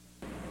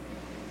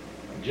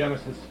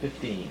Genesis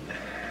 15.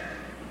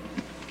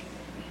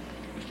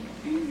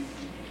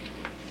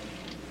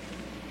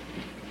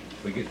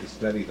 We get to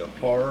study the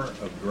horror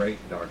of great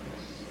darkness.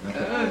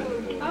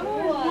 I've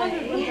always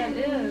wondered what that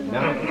is.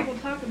 No. People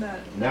talk about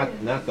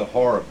it. Not the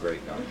horror of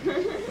great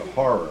darkness, the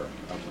horror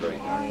of great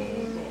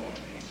darkness.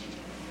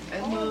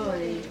 Oh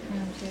boy.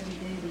 Comes heavy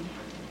duty.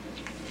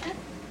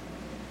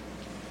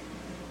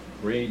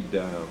 Read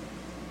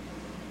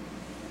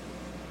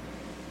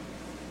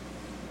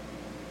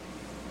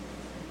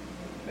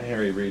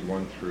Harry, read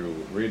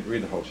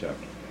the whole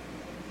chapter.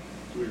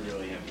 Do we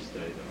really have to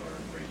study the horror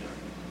of great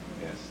darkness?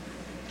 Yes.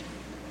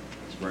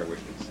 It's right where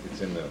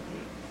it's in the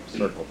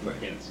circle thing.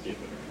 Can't skip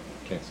it.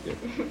 Can't skip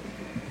it.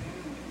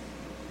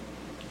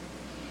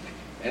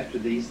 After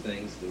these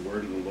things, the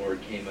word of the Lord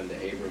came unto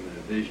Abram in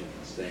a vision,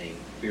 saying,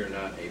 Fear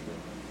not,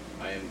 Abram,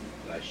 I am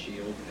thy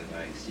shield and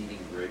thy exceeding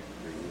great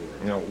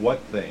reward. Now, what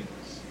things?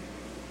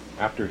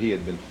 After he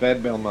had been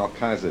fed by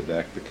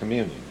Melchizedek, the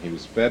communion. He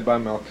was fed by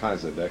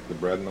Melchizedek, the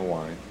bread and the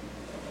wine.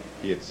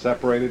 He had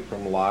separated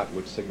from Lot,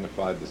 which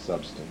signified the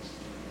substance.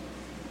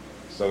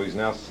 So he's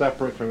now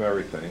separate from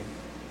everything,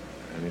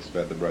 and he's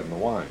fed the bread and the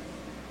wine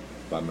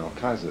by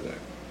Melchizedek.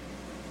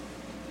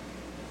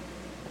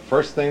 The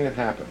first thing that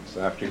happens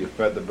after you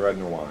fed the bread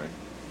and the wine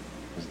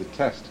is the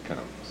test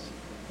comes.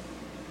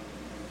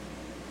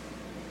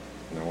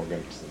 Now we're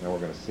going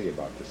to see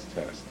about this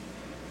test.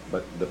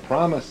 But the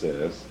promise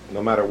is,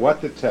 no matter what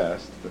the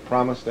test, the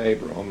promise to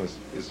Abram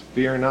is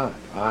fear not,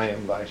 I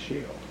am thy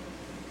shield,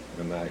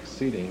 and thy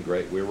exceeding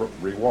great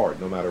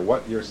reward, no matter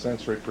what your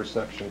sensory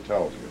perception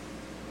tells you.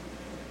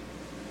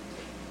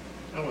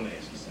 I want to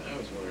ask you something. I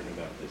was wondering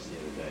about this the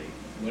other day.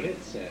 When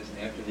it says,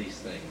 after these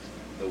things,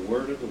 the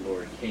word of the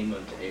Lord came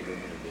unto Abram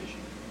in a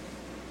vision,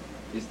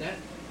 is that,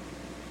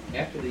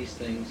 after these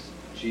things,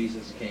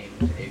 Jesus came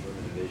to Abram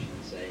in a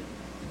vision saying?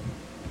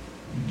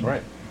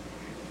 Right.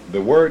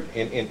 The word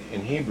in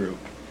Hebrew,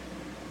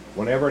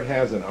 whenever it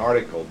has an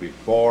article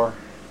before,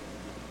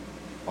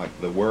 like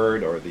the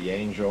word or the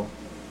angel,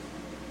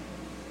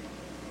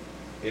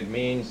 it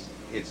means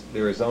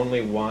there is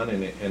only one,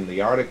 and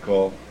the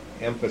article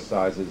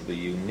emphasizes the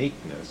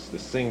uniqueness, the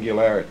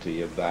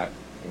singularity of that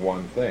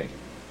one thing.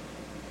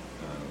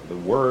 The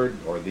word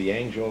or the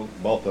angel,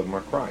 both of them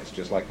are Christ,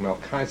 just like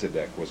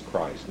Melchizedek was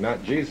Christ.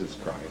 Not Jesus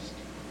Christ,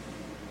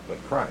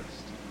 but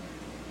Christ.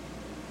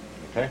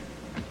 Okay?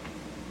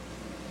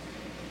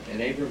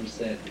 And Abram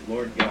said,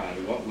 Lord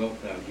God, what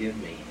wilt thou give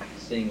me,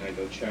 seeing I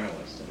go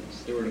childless, and the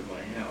steward of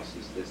my house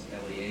is this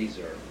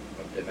Eliezer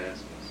of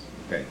Damascus?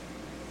 Okay.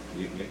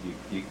 You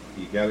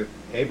got it.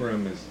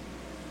 Abram is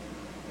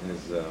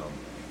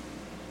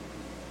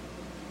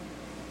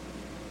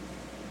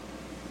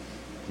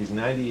he's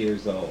 90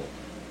 years old,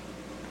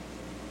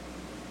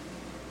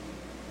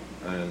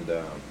 and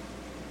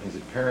he's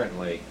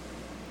apparently,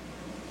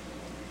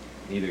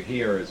 either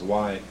he or his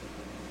wife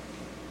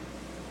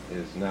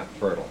is not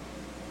fertile.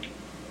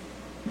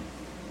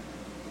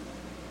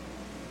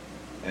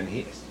 And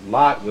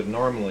Lot would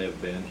normally have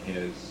been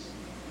his,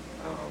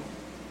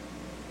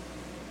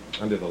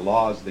 under the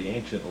laws, the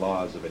ancient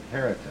laws of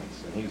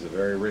inheritance, and he's a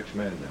very rich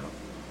man now.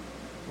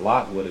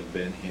 Lot would have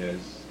been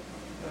his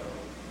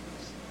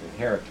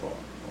inheritor,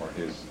 or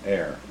his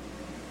heir.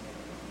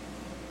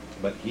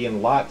 But he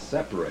and Lot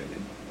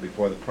separated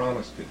before the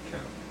promise could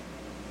come.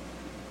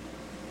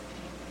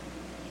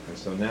 And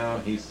so now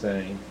he's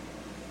saying,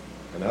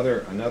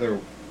 another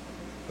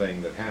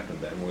thing that happened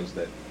then was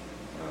that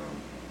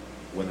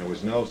when there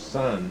was no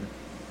son,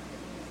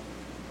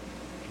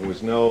 there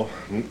was no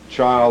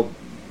child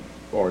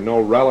or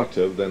no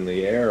relative, then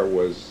the heir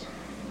was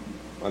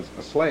a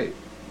slave.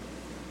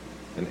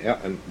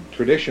 And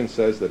tradition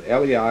says that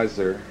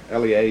Eliezer,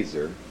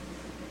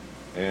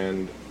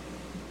 and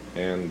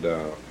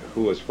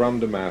who was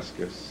from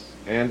Damascus,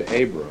 and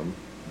Abram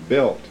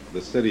built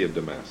the city of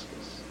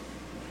Damascus,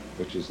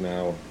 which is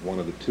now one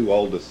of the two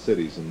oldest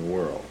cities in the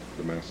world,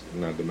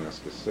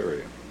 Damascus,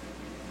 Syria.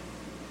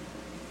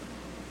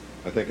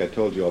 I think I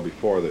told you all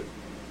before that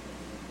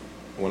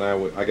when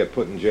I got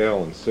put in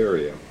jail in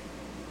Syria,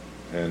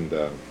 and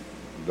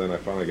then I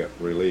finally got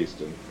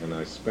released, and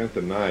I spent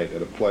the night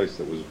at a place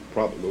that was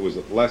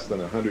less than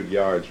 100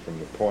 yards from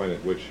the point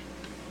at which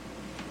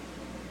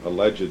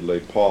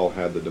allegedly Paul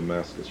had the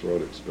Damascus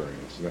Road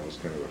experience, and that was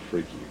kind of a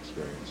freaky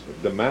experience.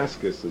 But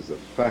Damascus is a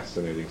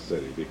fascinating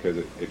city because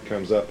it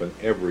comes up in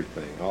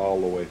everything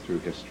all the way through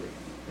history.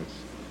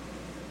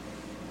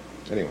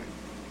 Anyway,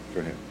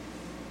 go ahead.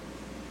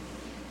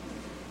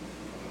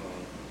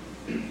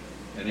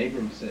 And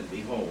Abram said,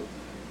 Behold,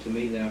 to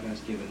me thou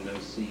hast given no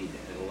seed,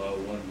 and lo,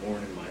 one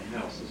born in my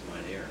house is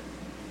mine heir.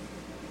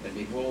 And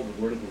behold,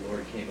 the word of the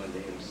Lord came unto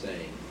him,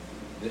 saying,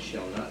 This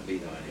shall not be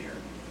thine heir,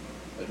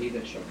 but he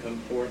that shall come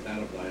forth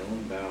out of thine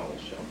own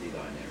bowels shall be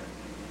thine heir.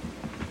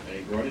 And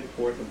he brought him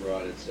forth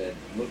abroad, and said,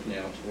 Look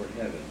now toward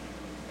heaven,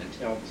 and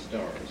tell the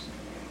stars,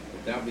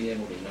 if thou be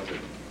able to number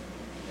them.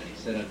 And he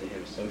said unto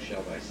him, So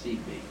shall thy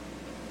seed be.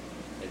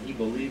 And he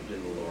believed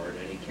in the Lord,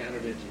 and he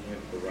counted it to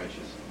him for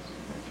righteousness.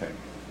 Okay.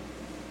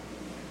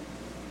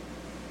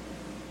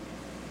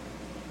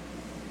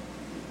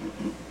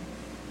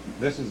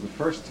 this is the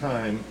first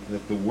time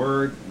that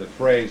the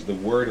phrase, the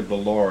word of the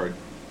Lord,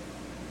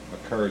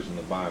 occurs in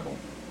the Bible.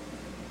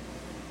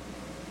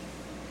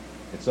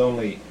 It's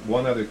only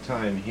one other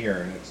time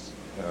here, and it's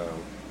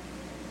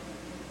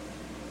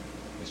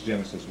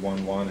Genesis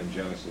 1:1 and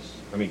Genesis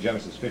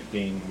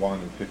 15:1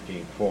 and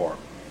 15:4.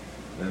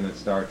 Then it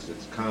starts,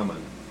 it's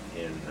common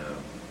in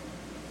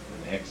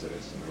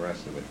Exodus and the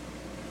rest of it.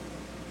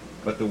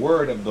 But the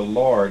word of the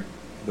word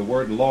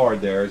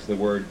Lord there is the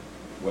word,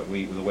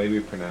 the way we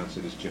pronounce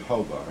it is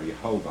Jehovah or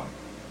Yehovah.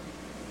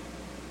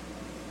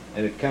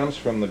 And it comes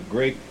from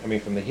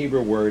from the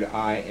Hebrew word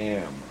I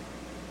am.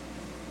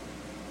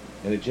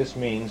 And it just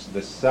means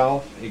the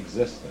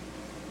self-existent.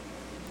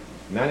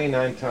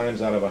 99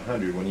 times out of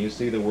 100, when you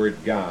see the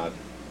word God,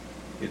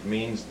 it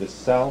means the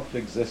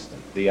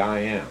self-existent, the I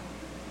am.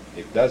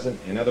 It doesn't,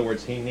 in other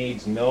words, he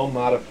needs no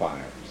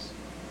modifiers.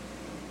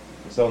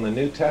 And so in the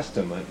New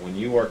Testament, when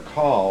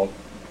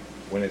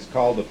it's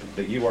called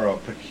that you are a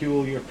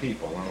peculiar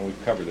people, I know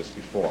we've covered this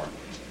before,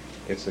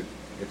 the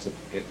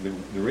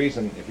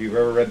reason, if you've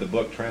ever read the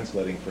book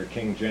translating for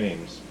King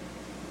James,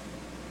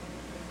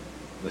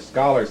 the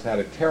scholars had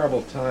a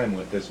terrible time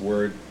with this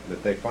word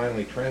that they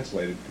finally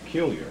translated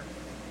peculiar,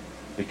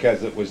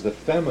 because it was the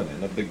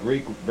feminine of the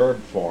Greek verb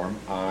form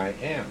I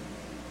am.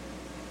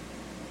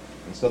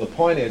 And so the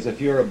point is, if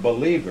you're a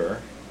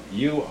believer,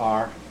 you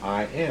are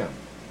I am.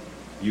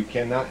 You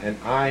cannot, and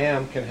I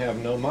am can have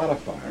no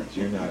modifiers.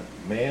 You're not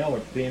male or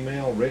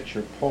female, rich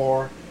or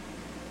poor,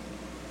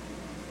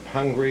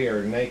 hungry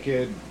or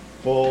naked,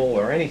 full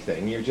or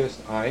anything. You're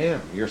just I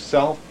am.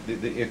 Yourself,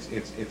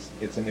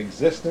 it's an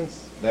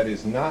existence that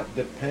is not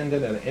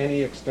dependent on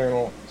any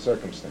external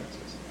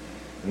circumstances.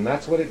 And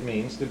that's what it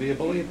means to be a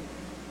believer.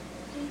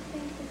 Do you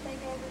think that they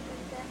gave it the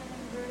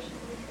feminine version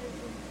because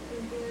of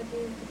the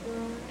idea of the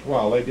bride?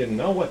 Well, they didn't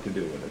know what to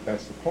do with it.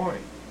 That's the point.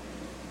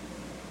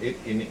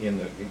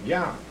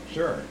 Yeah,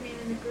 sure. I mean,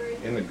 in the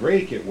Greek. In the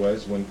Greek, it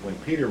was when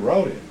Peter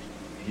wrote it,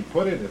 he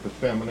put it at the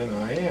feminine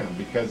I am,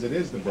 because it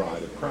is the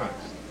bride of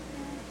Christ.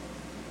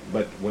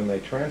 But when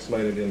they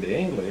translated it into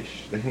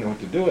English, they didn't know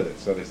what to do with it.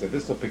 So they said,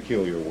 this is a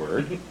peculiar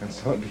word, and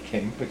so it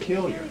became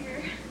peculiar.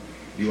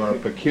 You are a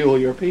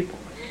peculiar people.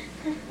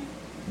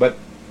 But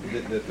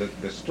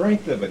the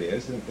strength of it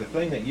is, and the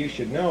thing that you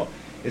should know,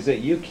 is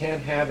that you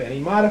can't have any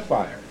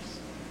modifiers.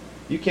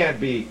 You can't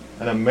be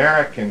an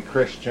American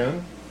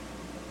Christian.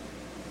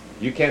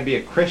 You can't be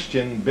a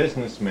Christian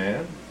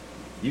businessman.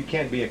 You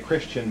can't be a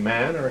Christian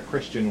man or a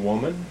Christian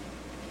woman.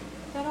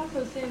 That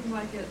also seems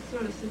like it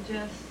sort of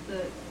suggests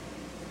that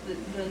the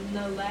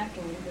no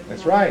lacking.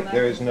 That's right.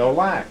 There is no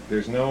lack.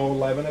 There's no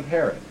leaven of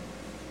Herod.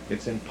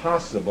 It's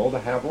impossible to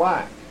have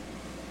lack.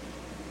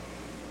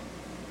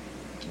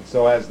 And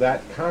so as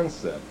that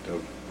concept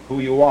of who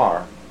you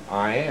are,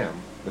 I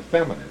am, the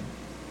feminine,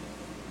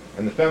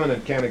 and the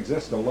feminine can't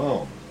exist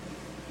alone.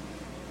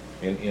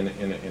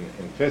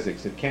 In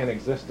physics, it can't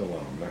exist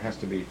alone. There has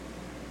to be,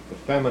 the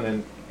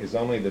feminine is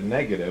only the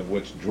negative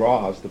which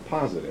draws the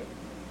positive.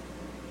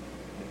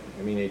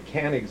 I mean, it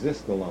can't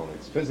exist alone.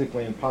 It's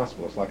physically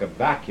impossible. It's like a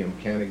vacuum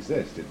can't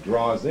exist. It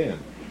draws in.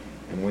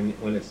 And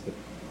when it's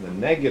the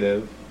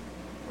negative,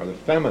 or the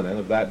feminine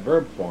of that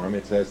verb form,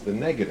 it's as the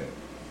negative.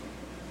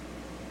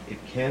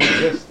 It can't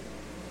exist.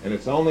 And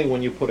it's only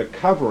when you put a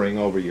covering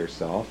over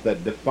yourself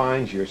that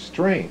defines your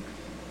strength.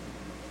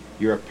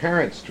 Your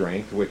apparent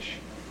strength, which,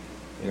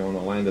 in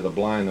the land of the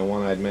blind, the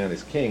one-eyed man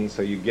is king,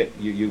 so you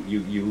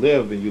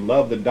live and you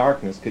love the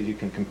darkness because you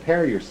can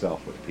compare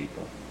yourself with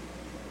people.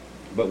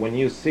 But when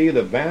you see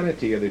the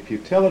vanity or the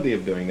futility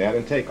of doing that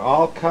and take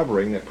all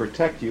covering that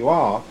protect you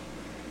off,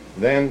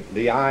 then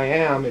the I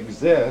am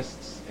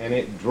exists, and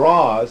it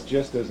draws,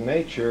 just as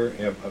nature,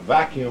 a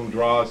vacuum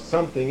draws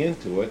something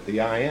into it, the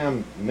I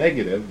am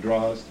negative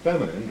draws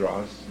feminine,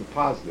 draws the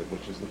positive,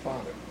 which is the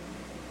Father.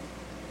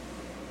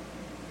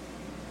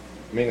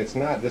 I mean, it's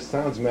not, this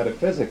sounds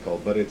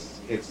metaphysical, but it's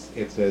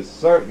as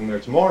certain, or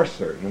it's more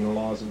certain than the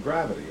laws of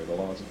gravity or the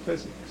laws of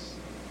physics.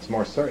 It's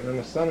more certain than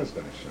the sun is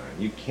going to shine.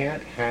 You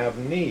can't have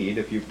need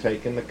if you've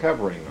taken the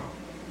covering off.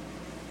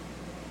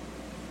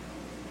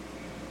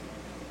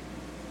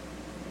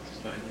 It's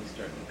finally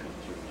starting to come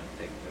through my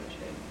thick coach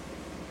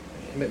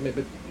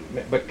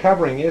head. But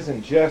covering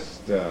isn't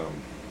just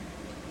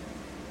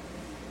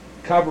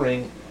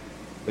covering.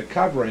 The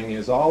covering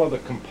is all of the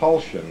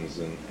compulsions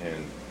and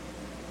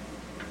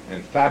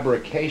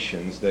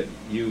fabrications that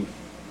you've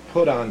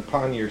put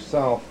upon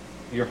yourself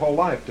your whole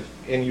life,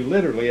 and you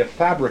literally have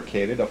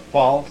fabricated a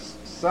false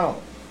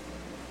self.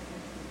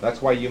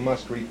 That's why you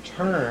must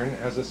return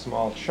as a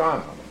small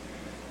child.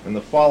 And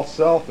the false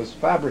self is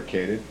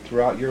fabricated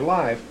throughout your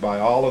life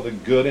by all of the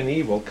good and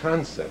evil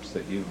concepts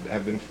that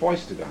have been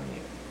foisted on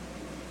you.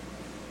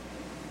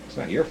 It's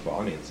not your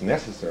fault. I mean, it's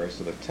necessary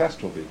so the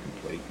test will be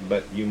complete,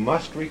 but you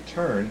must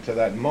return to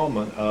that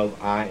moment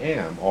of I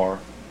am,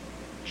 or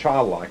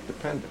childlike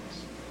dependence.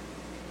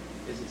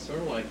 Is it sort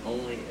of like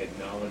only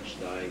acknowledge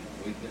thy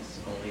weakness,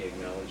 only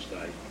acknowledge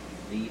thy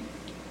need?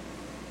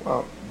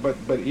 Well,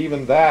 but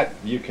even that,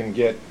 you can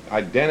get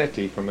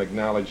identity from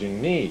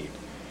acknowledging need.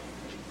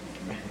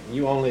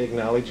 you only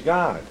acknowledge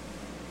God.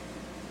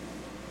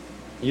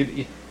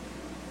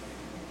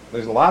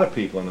 There's a lot of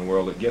people in the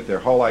world that get their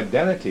whole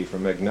identity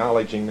from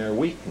acknowledging their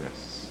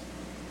weakness.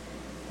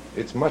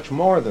 It's much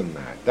more than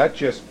that. That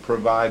just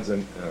provides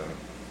an,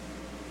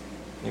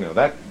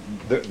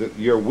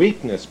 your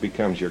weakness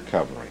becomes your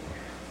covering.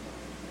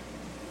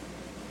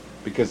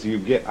 Because you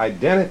get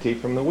identity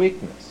from the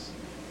weakness.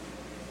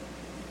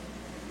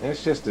 And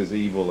it's just as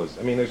evil as,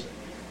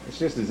 it's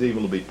just as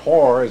evil to be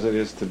poor as it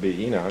is to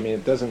be,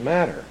 it doesn't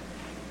matter.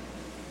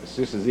 It's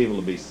just as evil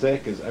to be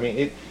sick as,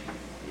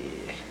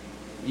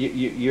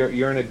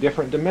 you're in a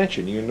different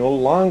dimension. You no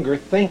longer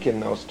think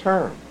in those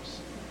terms.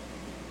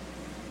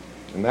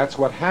 And that's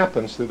what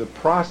happens through the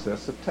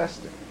process of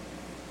testing.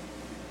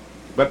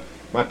 But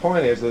my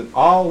point is that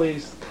all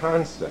these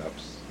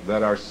concepts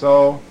that are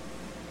so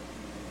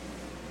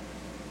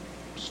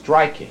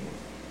striking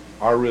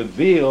are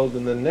revealed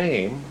in the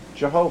name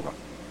Jehovah.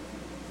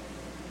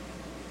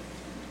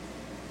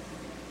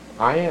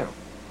 I am.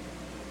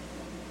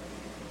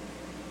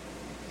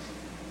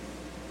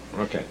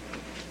 Okay.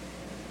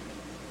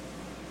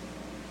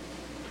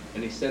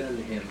 And he said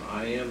unto him,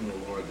 I am the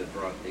Lord that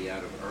brought thee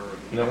out of Ur.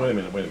 No, wait a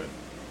minute.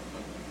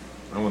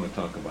 I want to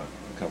talk about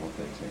a couple of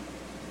things here.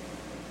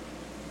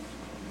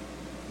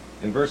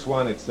 In verse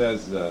 1 it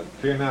says,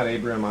 Fear not,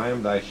 Abraham, I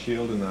am thy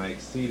shield and thy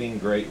exceeding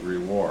great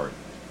reward.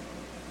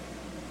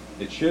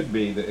 It should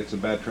be, that it's a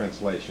bad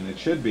translation, it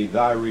should be,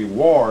 thy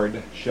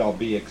reward shall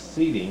be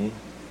exceeding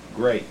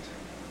great.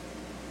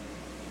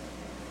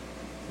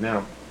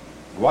 Now,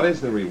 what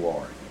is the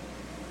reward?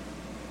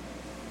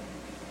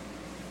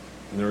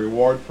 And the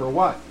reward for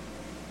what?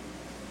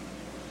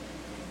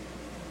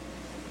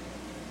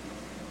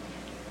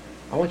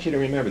 I want you to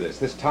remember this.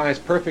 This ties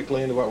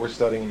perfectly into what we're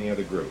studying in the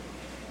other group.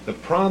 The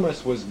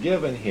promise was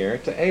given here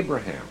to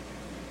Abraham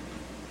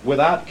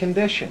without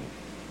condition.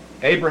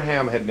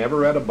 Abraham had never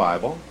read a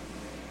Bible.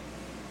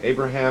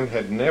 Abraham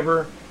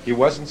he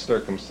wasn't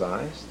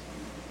circumcised.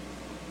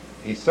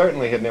 He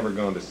certainly had never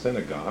gone to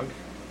synagogue.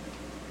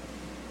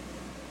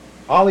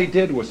 All he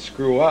did was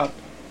screw up.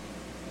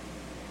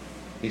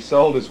 He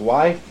sold his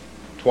wife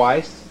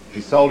twice.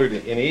 He sold her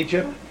in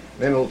Egypt.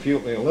 Then a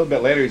little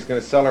bit later he's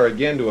going to sell her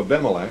again to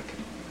Abimelech.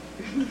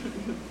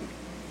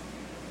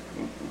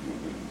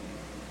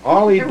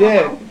 All he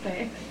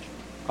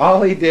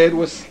did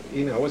was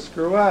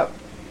screw up.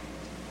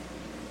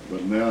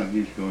 But now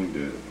he's going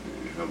to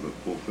have the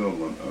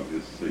fulfillment of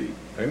his seed.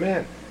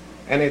 Amen.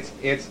 And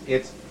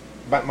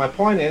but my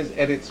point is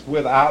that it's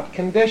without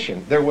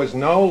condition. There was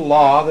no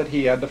law that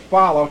he had to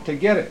follow to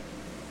get it.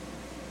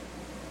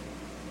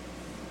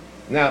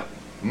 Now,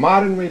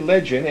 modern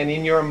religion, and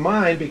in your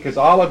mind, because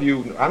all of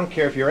you, I don't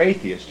care if you're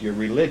atheist, you're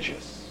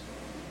religious.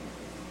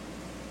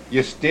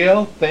 You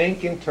still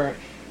think in terms,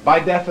 by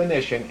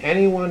definition,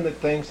 anyone that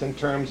thinks in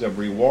terms of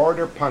reward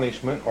or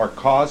punishment or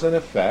cause and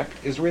effect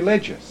is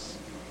religious.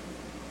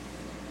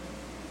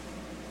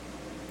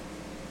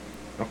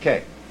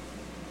 Okay.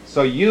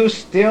 So you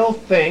still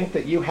think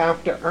that you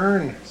have to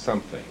earn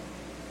something.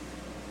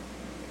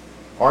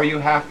 Or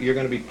you're going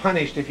to be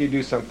punished if you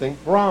do something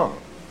wrong.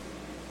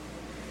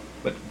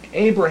 But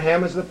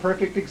Abraham is the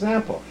perfect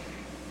example.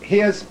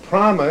 His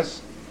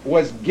promise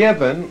was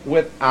given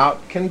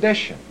without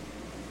condition.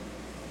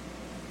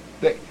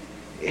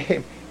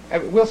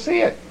 We'll see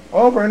it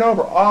over and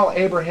over. All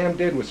Abraham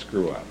did was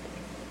screw up.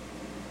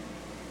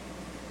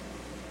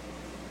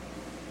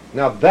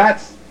 Now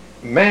that's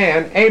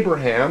man,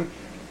 Abraham,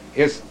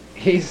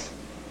 he's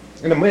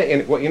in a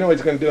minute. What you know what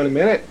he's going to do in a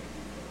minute?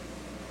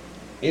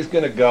 He's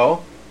going to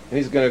go and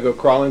he's going to go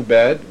crawl in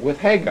bed with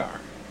Hagar,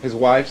 his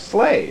wife's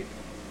slave.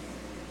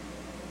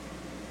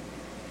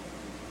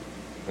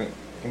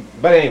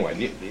 But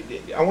anyway,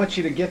 I want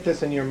you to get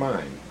this in your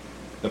mind.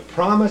 The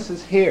promise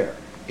is here.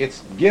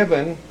 It's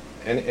given,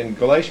 and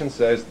Galatians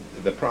says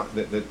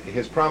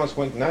his promise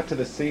went not to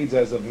the seeds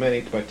as of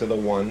many, but to the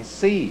one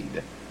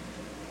seed.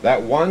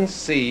 That one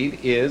seed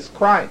is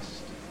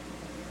Christ.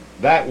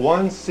 That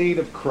one seed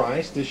of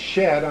Christ is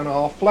shed on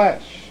all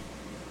flesh.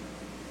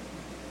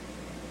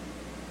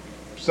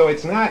 So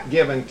it's not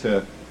given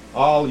to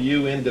all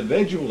you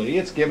individually,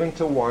 it's given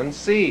to one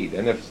seed.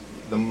 And if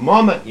the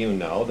moment you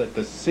know that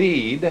the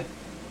seed,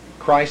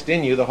 Christ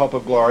in you, the hope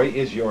of glory,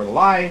 is your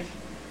life,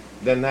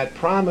 then that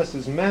promise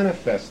is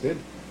manifested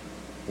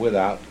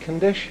without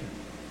condition.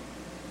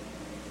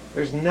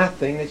 There's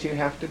nothing that you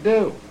have to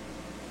do.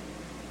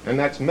 And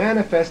that's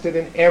manifested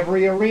in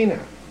every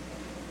arena.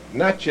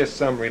 Not just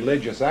some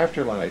religious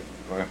afterlife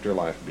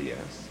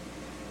BS.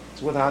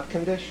 It's without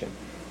condition.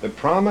 The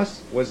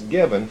promise was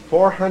given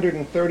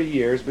 430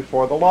 years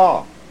before the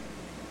law.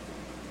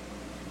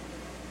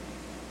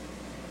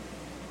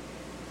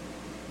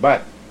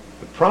 But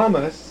the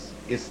promise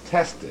is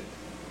tested.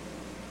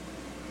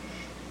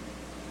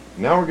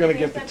 Now we're going to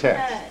get the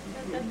test.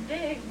 That's a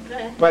big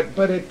but.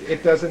 But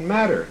it doesn't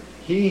matter.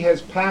 He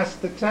has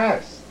passed the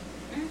test.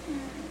 Mm-hmm.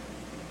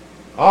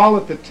 All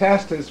that the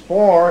test is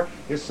for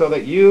is so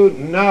that you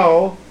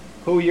know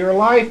who your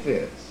life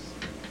is.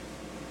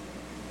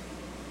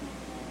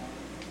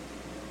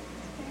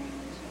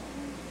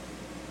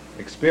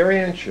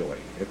 experientially.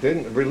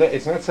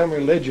 It's not some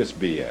religious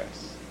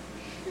BS.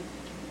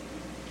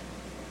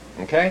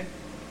 Okay?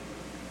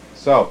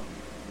 So,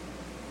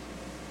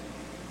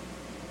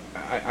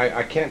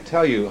 I can't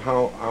tell you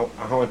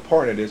how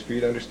important it is for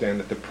you to understand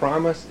that the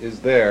promise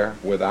is there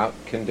without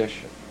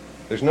condition.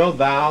 There's no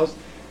thous.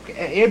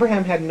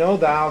 Abraham had no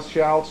thou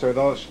shalt or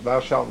thou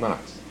shalt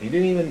nots.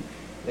 It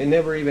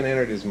never even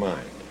entered his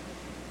mind.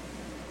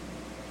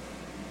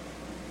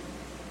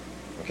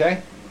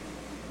 Okay?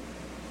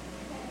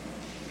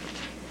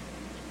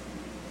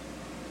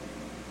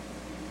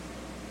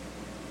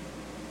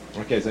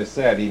 Okay, as I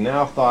said, he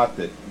now thought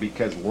that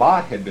because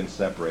Lot had been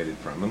separated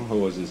from him, who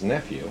was his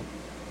nephew,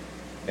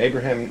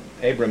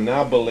 Abram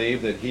now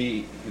believed that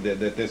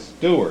his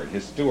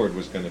steward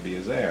was going to be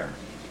his heir.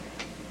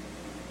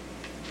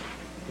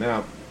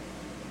 Now,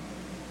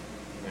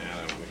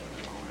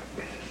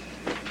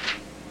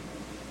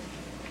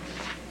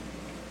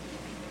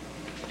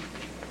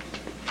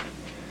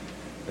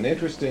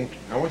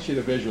 I want you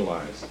to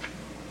visualize,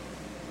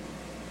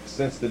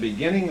 since the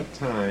beginning of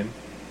time,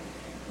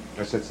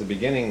 or since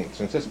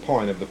this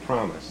point of the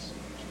promise,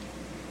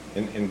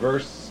 in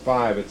verse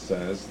 5 it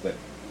says that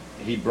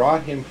he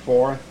brought him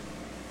forth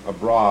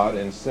abroad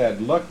and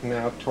said, Look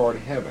now toward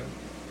heaven,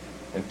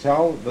 and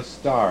tell the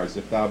stars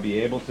if thou be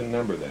able to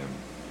number them.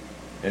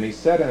 And he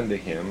said unto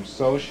him,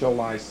 So shall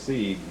thy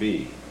seed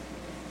be.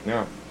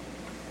 Now,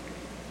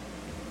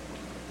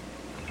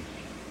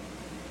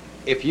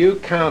 if you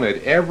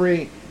counted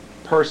every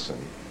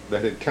person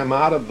that had come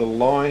out of the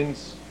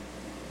loins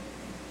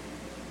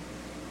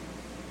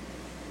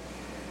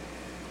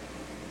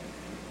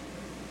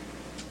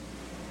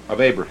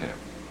of Abraham,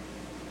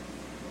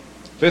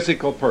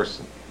 physical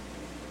person,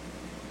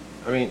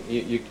 I mean,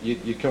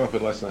 you come up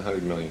with less than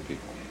 100 million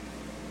people.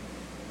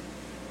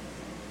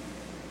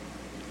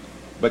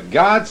 But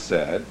God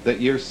said that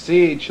your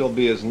seed shall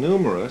be as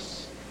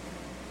numerous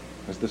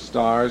as the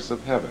stars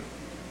of heaven.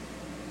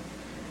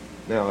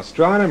 Now,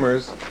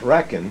 astronomers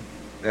reckon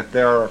that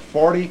there are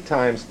 40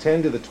 times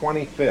 10 to the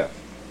 25th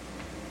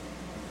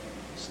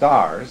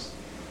stars,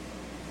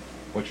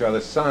 which are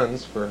the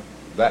suns for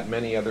that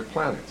many other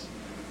planets.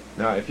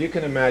 Now, if you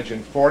can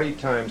imagine 40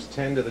 times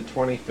 10 to the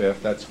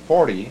 25th, that's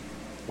 40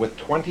 with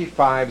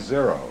 25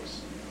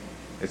 zeros.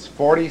 It's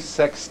 40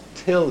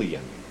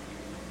 sextillion.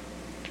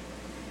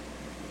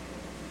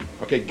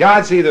 Okay,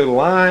 God's either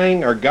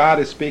lying or God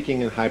is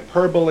speaking in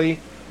hyperbole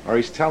or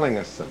he's telling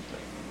us something.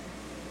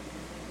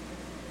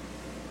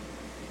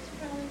 It's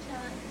probably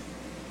telling us.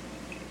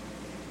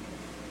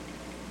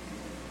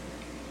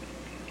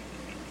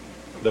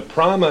 The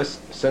promise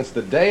since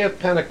the day of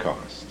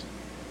Pentecost,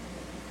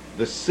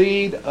 the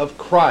seed of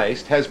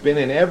Christ has been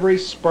in every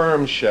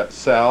sperm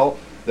cell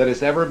that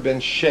has ever been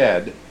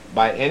shed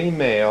by any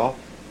male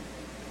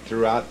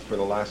throughout for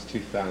the last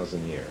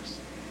 2,000 years.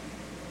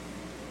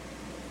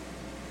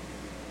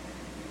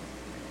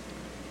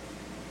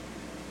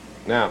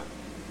 Now,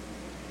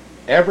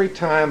 every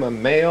time a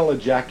male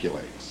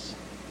ejaculates,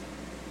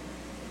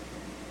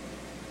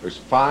 there's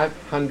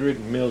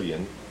 500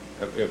 million,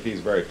 if he's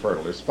very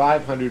fertile, there's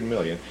 500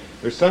 million.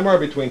 There's somewhere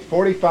between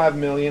 45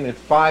 million and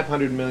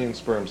 500 million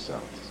sperm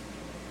cells.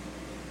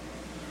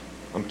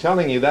 I'm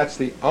telling you, that's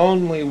the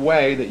only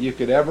way that you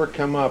could ever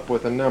come up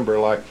with a number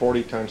like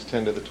 40 times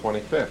 10 to the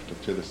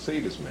 25th to the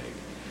seed is made.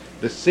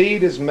 The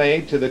seed is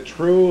made to the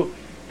true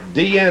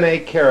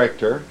DNA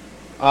character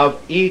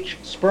of each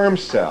sperm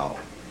cell,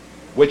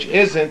 which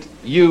isn't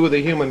you, the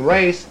human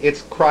race,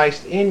 it's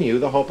Christ in you,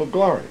 the hope of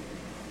glory.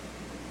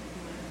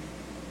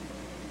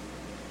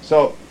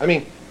 So, I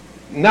mean,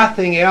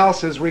 nothing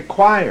else is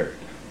required.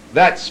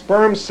 That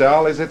sperm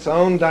cell is its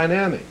own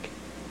dynamic.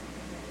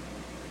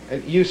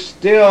 And you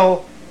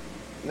still,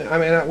 I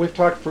mean, we've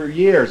talked for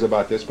years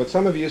about this, but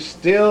some of you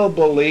still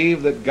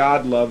believe that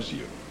God loves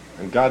you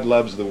and God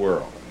loves the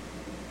world.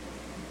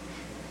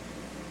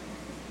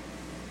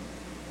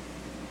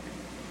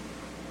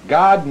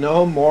 God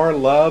no more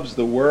loves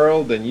the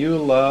world than you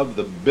love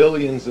the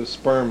billions of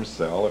sperm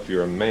cell, if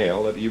you're a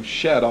male, that you've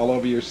shed all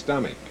over your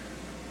stomach.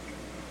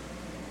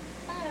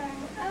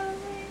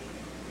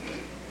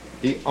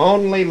 He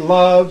only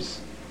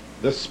loves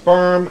the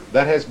sperm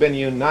that has been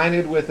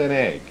united with an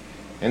egg.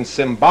 And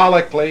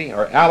symbolically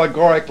or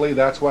allegorically,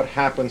 that's what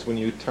happens when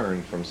you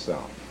turn from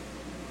self.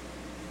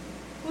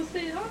 Well,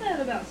 see, all that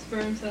about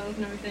sperm cells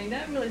and everything,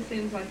 that really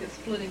seems like it's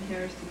splitting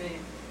hairs to me.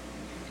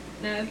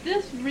 Now, if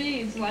this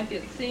reads like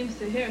it seems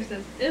to here, it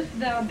says, if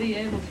thou be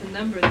able to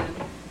number them,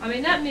 I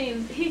mean, that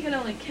means he can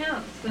only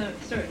count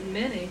certain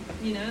many,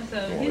 you know, so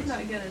Well, he's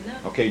not going to know.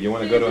 Okay, you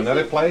want to go to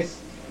another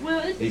place?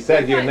 Well, He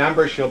said, your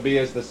number shall be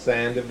as the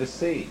sand of the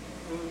sea.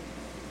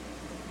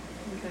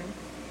 Okay.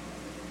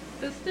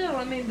 But still,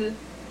 I mean, to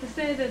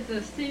say that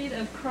the seed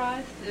of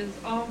Christ is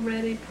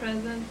already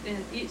present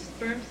in each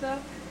sperm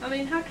cell, I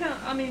mean, how come,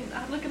 I mean,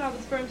 look at all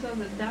the sperm cells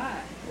that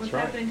die. What's That's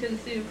right. happening to the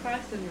seed of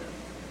Christ in this?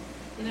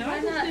 You know, Why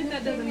I just not think the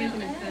that doesn't make any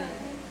female sense. egg?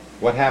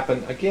 What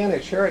happened? Again,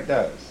 it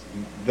does.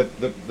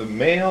 The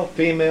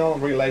male-female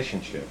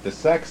relationship, the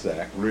sex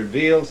act,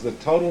 reveals the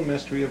total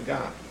mystery of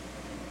God.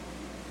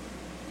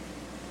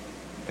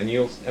 And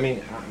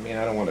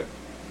I don't want to.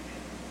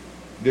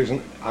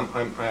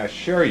 I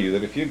assure you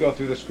that if you go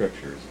through the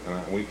scriptures,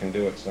 and we can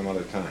do it some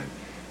other time,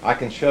 I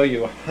can show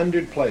you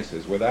 100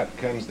 places where that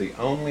becomes the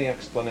only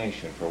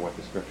explanation for what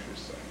the scriptures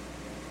say.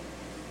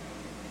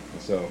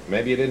 And so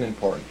maybe it isn't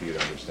important for you to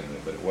understand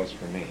it, but it was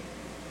for me.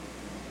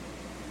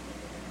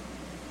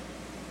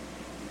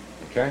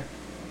 Okay?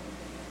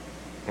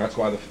 That's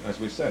why, as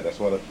we said, that's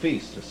why the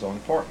feast is so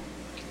important.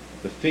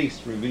 The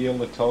feasts reveal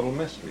the total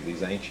mystery,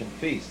 these ancient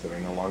feasts that are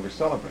no longer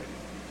celebrated.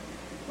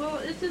 Well,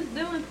 it's just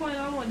the only point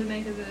I wanted to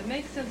make is that it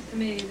makes sense to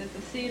me that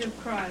the seed of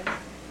Christ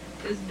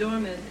is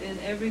dormant in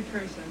every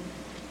person.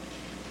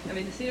 I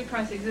mean, the seed of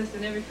Christ exists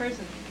in every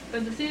person,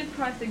 but the seed of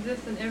Christ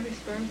exists in every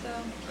sperm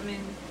cell. I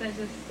mean, that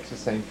just... It's the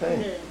same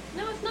thing.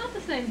 No, it's not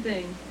the same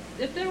thing.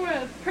 If there were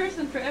a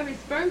person for every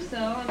sperm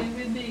cell, I mean,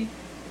 we'd be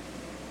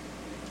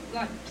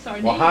like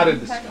sardines. Well, how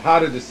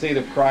did the seed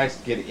of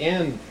Christ get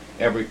in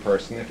every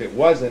person if it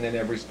wasn't in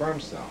every sperm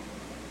cell?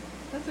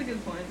 That's a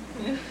good point.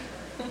 I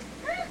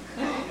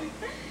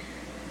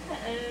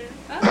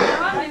don't know.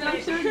 I mean,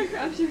 I'm sure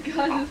God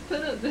just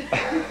put it there.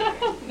 I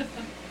don't know.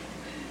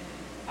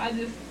 I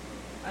just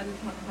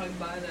hug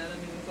by that. I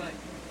mean, it's like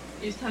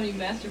each time you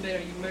masturbate,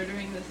 are you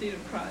murdering the seed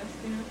of Christ?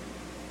 You know.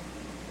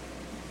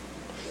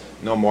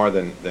 No more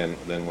than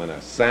when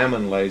a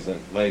salmon lays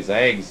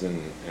eggs,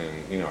 and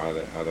are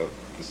the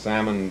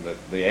salmon,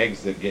 the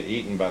eggs that get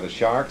eaten by the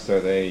sharks, are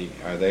they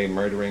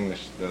murdering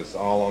this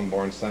all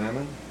unborn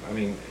salmon? I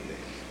mean,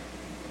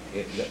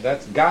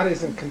 that's God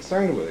isn't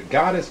concerned with it.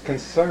 God is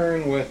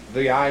concerned with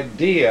the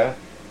idea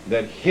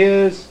that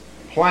His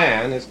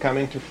plan is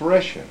coming to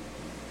fruition,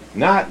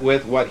 not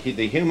with what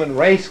the human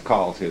race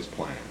calls His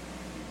plan.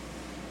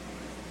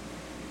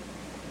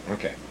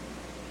 Okay.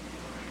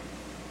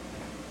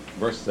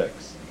 Verse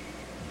 6.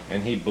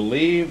 And he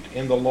believed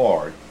in the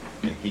Lord,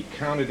 and He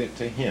counted it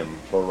to him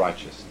for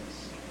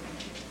righteousness.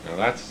 Now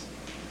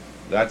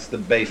that's the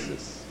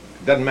basis.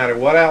 It doesn't matter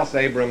what else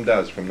Abram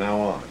does from now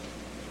on.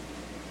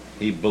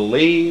 He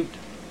believed,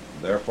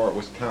 therefore it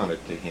was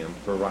counted to him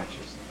for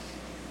righteousness.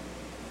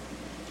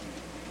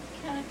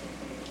 Counted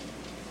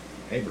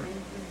to Abram.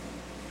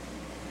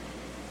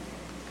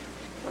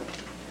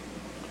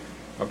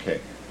 Okay.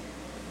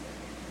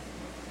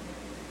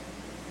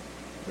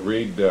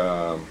 Read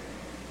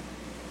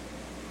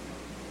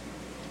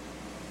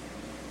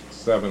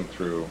 7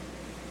 through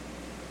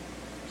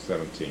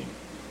 17.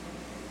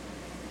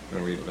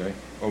 I'll read it, eh?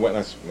 Oh, wait,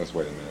 let's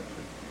wait a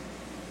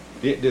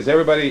minute. Does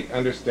everybody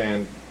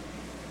understand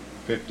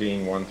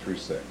 15, 1 through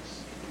 6?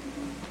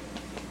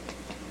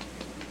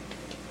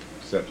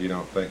 Except you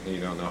don't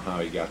know how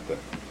he got the...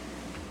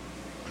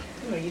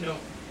 Well,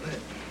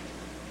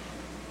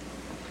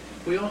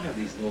 we all have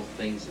these little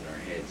things in our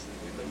heads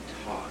that we've been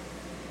taught.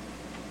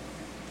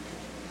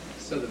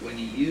 So that when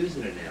you use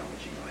an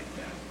analogy like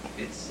that,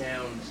 it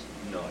sounds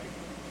naughty.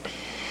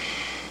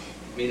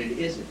 I mean, it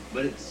isn't,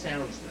 but it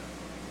sounds naughty.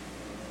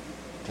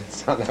 It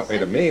sounds that way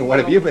to me. What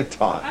have you been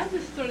taught? I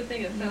just sort of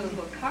think it sounds a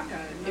little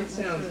cockeyed. It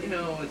sounds,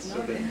 it's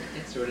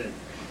sort of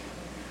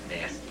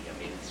nasty. I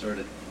mean, it's sort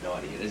of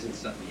naughty. It isn't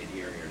something you'd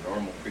hear your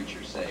normal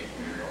preacher say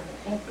from your normal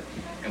pulpit.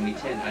 And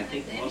I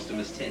think most of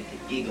us tend to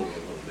giggle a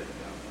little bit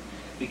about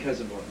it because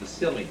of the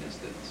silliness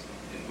that's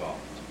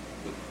involved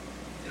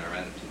in our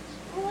attitudes.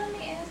 Well, let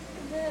me ask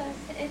this: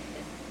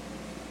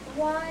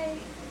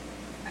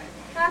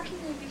 how can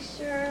you be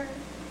sure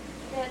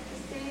that the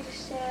seed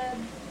is shed?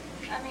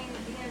 I mean,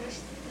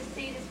 the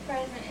seed is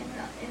present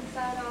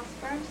inside all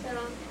sperm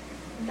cells,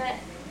 but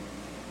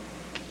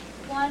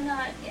why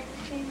not in the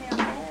female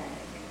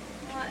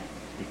egg?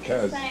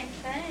 Because it's the same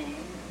thing.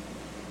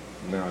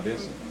 No, it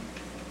isn't.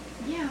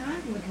 Yeah, I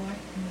would like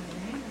to know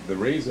that. The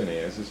reason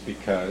is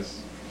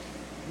because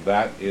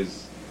that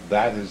is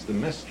the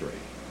mystery.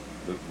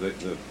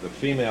 The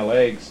female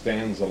egg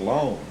stands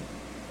alone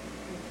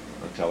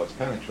until it's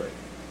penetrated,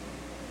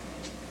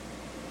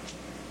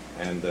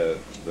 and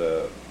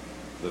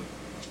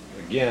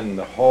again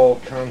the whole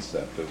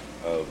concept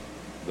of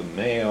the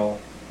male,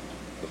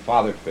 the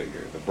father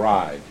figure, the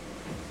bride,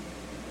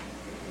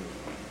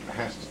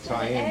 has to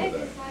tie into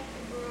that. Like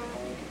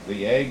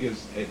the egg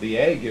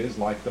is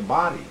like the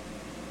body.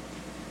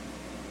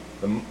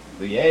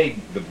 The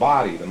egg, the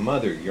body, the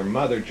mother, your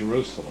mother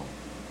Jerusalem.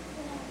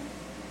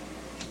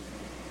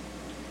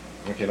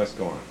 Okay, let's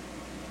go on.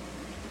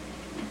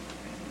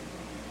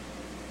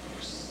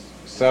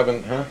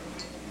 7, huh?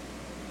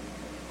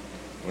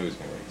 Lose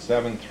me, right?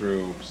 7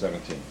 through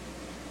 17.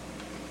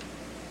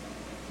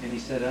 And he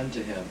said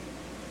unto him,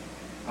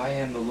 I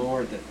am the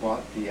Lord that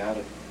brought thee out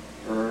of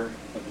Ur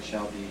of the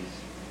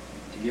Chaldees,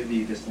 to give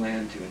thee this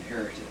land to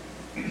inherit it.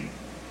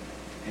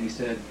 And he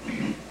said,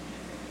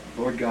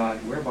 Lord God,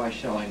 whereby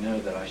shall I know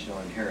that I shall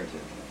inherit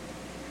it?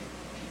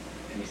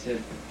 And he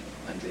said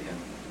unto him,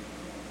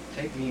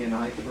 Take me an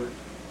heifer,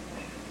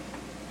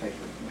 right,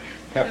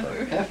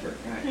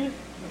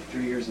 of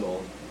 3 years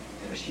old,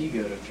 and a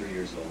she-goat of 3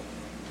 years old,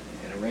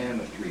 and a ram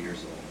of 3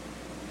 years old,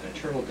 and a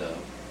turtle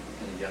dove,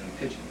 and a young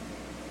pigeon.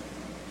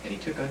 And he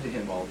took unto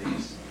him all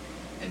these,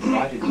 and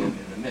divided them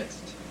in the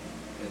midst.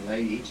 and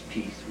lay each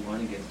piece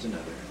one against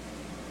another,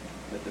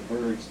 but the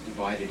birds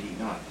divided he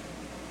not.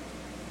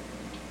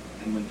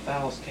 And when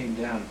fowls came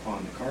down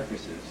upon the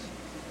carcasses,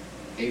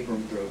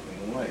 Abram drove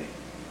them away.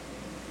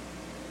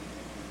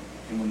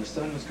 And when the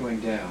sun was going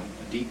down,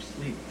 a deep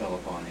sleep fell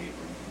upon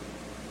Abram,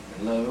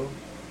 and lo,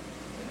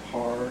 and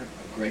horror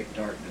of great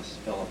darkness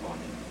fell upon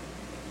him.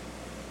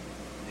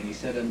 And he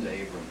said unto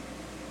Abram,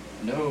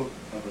 Know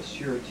of a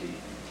surety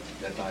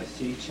that thy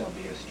seed shall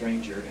be a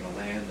stranger in a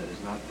land that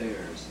is not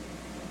theirs,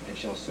 and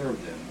shall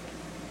serve them,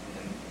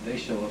 and they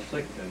shall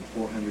afflict them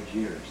 400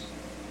 years.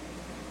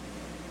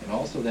 And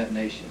also that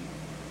nation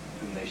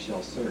whom they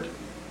shall serve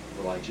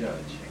will I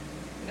judge,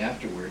 and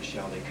afterward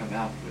shall they come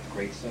out with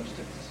great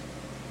substance.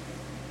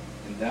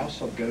 And thou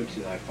shalt go to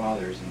thy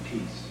fathers in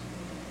peace.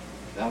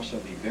 Thou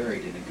shalt be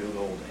buried in a good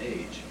old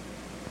age.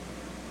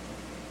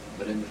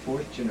 But in the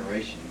fourth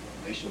generation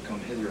they shall come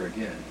hither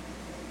again,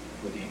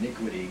 for the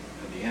iniquity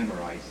of the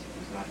Amorites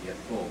was not yet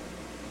full.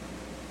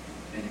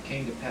 And it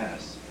came to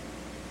pass,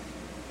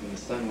 when the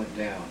sun went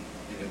down,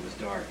 and it was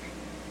dark,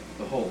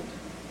 behold,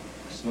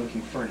 a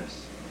smoking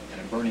furnace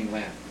and a burning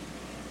lamp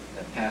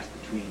that passed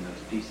between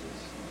those pieces.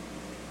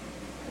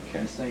 Okay.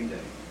 In the same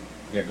day,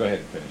 Yeah, go ahead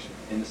and finish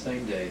it. in the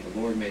same day the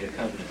Lord made a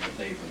covenant with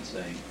Abram,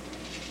 saying,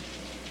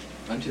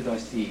 Unto thy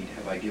seed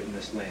have I given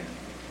this land,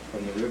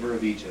 from the river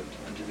of Egypt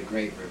unto the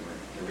great river,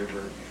 the river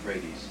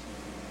Euphrates,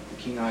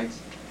 the Kenites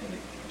and the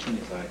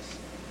Kenizzites,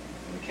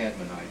 and the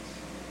Cadmonites,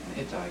 and the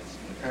Hittites,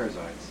 and the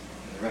Perizzites,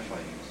 and the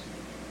Rephaims,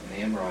 and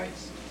the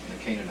Amorites, and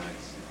the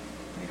Canaanites,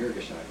 and the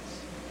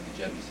Girgashites, and the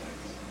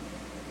Jebusites.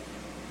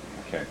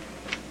 Okay.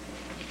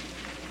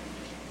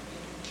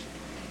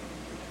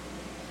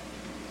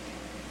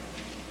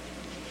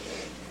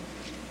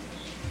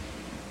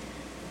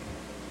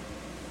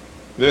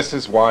 This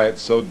is why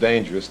it's so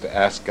dangerous to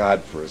ask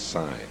God for a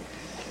sign.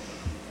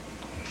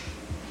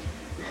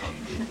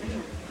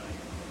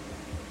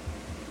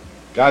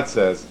 God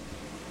says,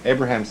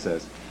 Abraham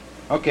says,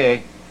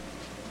 okay,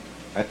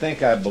 I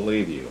think I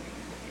believe you.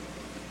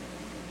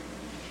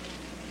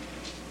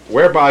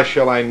 Whereby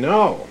shall I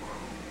know?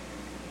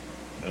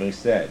 And he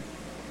said,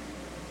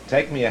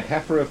 take me a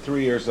heifer of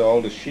 3 years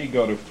old, a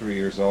she-goat of 3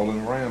 years old,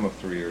 and a ram of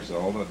 3 years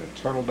old, and a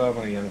turtle dove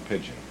and a young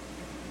pigeon.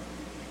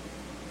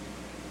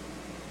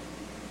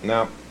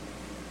 Now,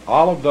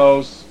 all of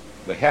those,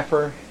 the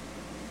heifer,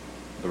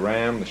 the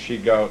ram, the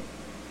she-goat,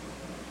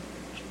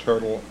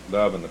 turtle,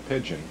 dove, and the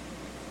pigeon,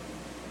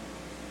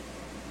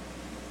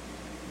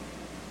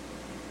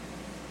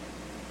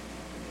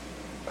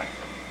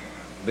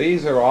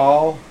 these are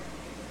all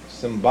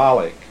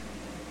symbolic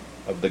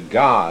of the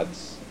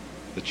gods,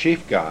 the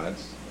chief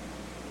gods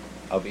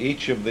of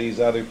each of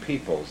these other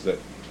peoples that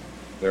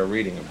they're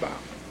reading about.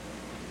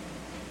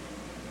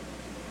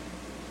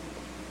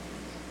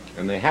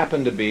 And they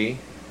happen to be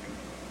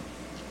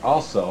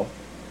also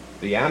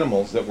the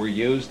animals that were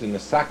used in the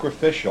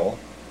sacrificial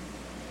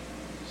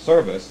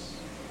service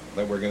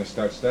that we're going to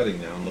start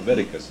studying now in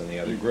Leviticus and the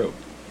other group.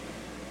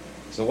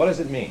 So what does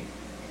it mean?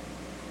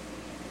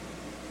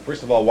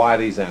 First of all, why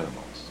these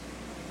animals?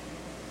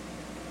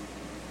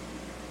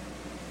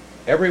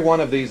 Every one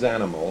of these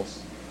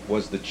animals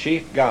was the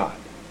chief god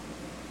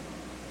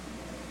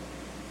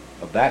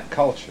of that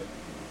culture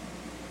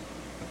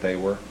that they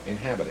were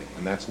inhabiting.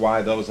 And that's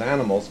why those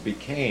animals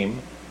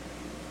became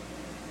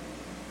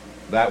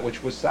that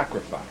which was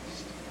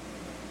sacrificed.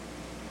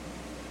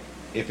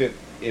 If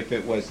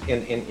it was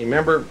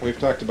remember, we've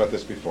talked about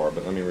this before,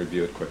 but let me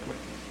review it quickly.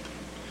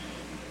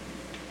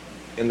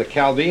 In the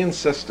Chaldean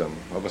system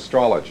of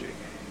astrology,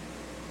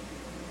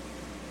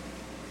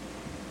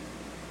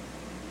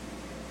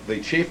 the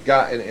chief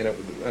god,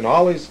 and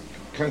all these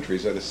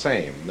countries are the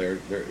same.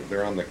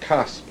 They're on the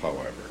cusp,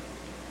 however.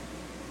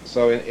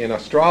 So in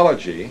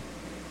astrology,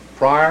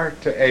 prior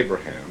to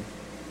Abraham,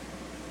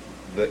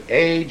 the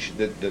age,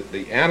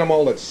 the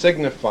animal that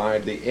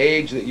signified the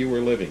age that you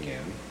were living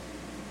in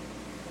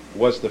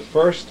was the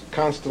first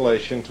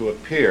constellation to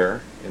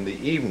appear in the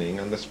evening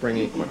on the spring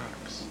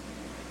equinox.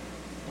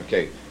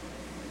 Okay,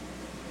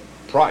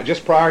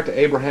 just prior to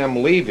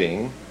Abraham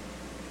leaving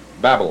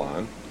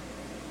Babylon,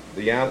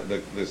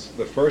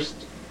 the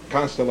first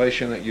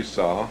constellation that you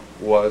saw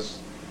was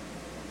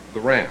the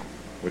ram,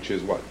 which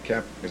is what?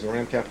 Is the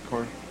ram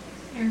Capricorn?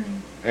 Aries.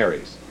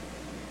 Aries.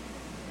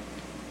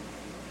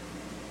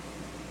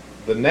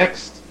 The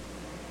next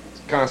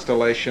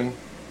constellation,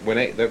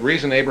 the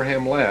reason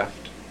Abraham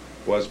left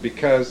was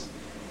because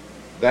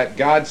that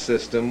god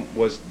system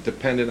was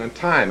dependent on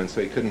time, and so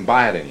he couldn't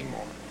buy it anymore.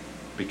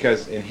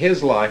 Because in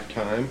his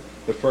lifetime,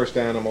 the first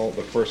animal,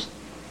 the first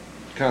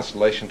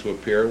constellation to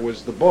appear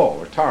was the bull,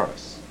 or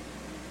Taurus.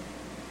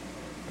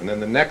 And then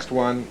the next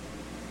one,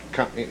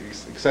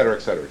 etc.,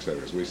 etc.,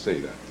 etc., as we see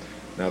that.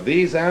 Now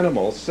these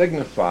animals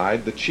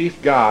signified the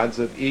chief gods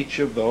of each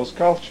of those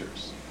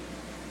cultures.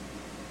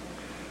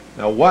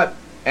 Now what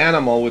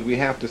animal would we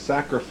have to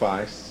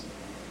sacrifice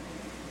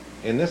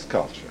in this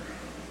culture?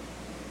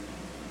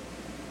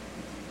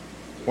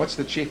 What's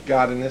the chief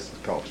god in this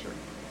culture?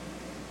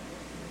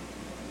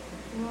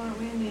 Well, aren't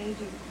we in the age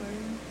of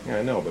Aquarius? Yeah,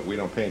 I know, but we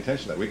don't pay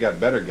attention to that. We got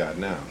better God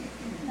now.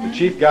 The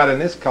chief God in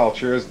this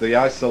culture is the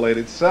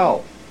isolated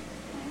self.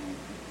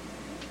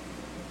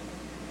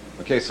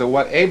 Okay, so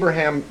what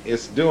Abraham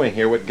is doing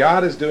here, what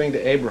God is doing to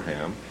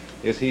Abraham,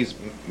 is he's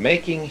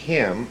making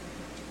him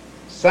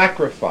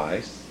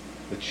sacrifice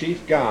the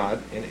chief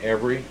God in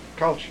every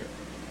culture.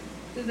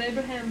 Does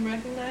Abraham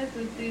recognize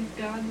that these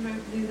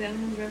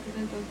animals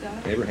represent those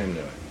gods? Abraham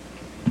knew it.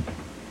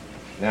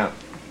 Now,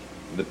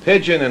 the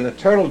pigeon and the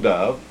turtle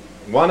dove,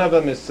 one of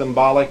them is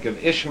symbolic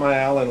of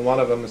Ishmael and one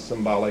of them is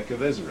symbolic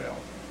of Israel.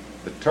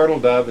 The turtle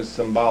dove is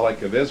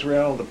symbolic of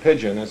Israel, the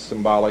pigeon is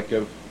symbolic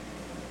of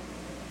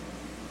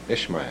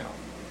Ishmael,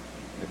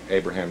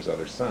 Abraham's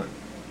other son.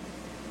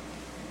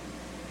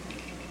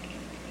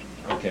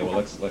 Okay, well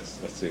let's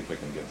see if we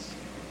can get this.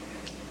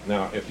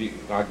 Now,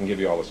 I can give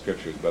you all the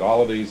scriptures, but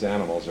all of these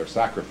animals are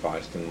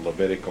sacrificed in the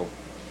Levitical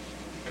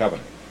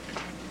covenant.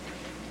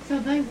 So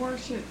they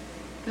worship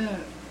the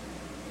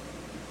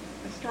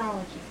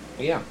astrology.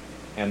 Yeah,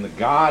 and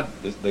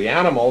the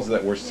animals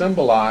that were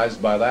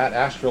symbolized by that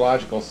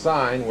astrological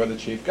sign were the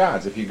chief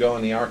gods. If you go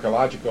in the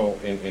archaeological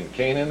in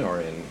Canaan or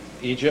in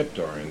Egypt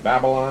or in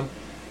Babylon,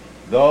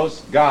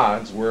 those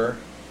gods were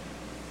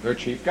their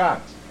chief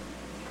gods.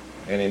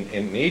 And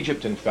in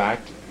Egypt, in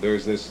fact,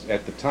 there's this,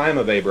 at the time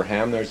of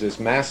Abraham, there's this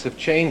massive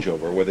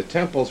changeover where the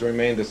temples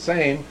remained the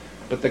same,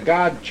 but the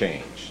god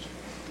changed.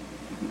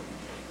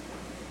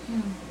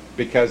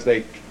 Because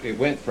it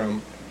went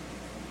from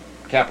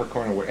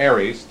Capricorn or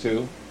Aries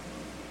to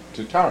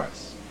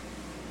Taurus.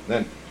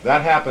 Then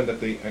that happened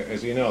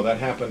as you know, that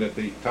happened at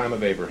the time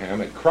of Abraham.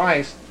 At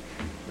Christ,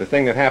 the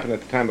thing that happened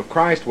at the time of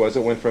Christ was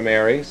it went from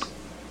Aries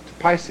to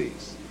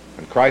Pisces.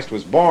 And Christ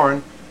was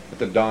born at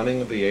the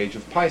dawning of the age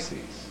of Pisces.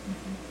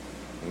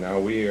 And now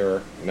we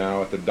are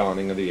now at the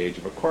dawning of the age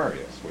of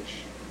Aquarius, which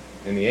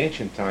in the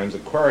ancient times,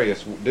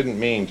 Aquarius didn't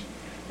mean,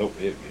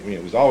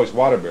 it was always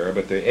water bearer,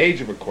 but the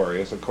age of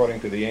Aquarius, according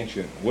to the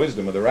ancient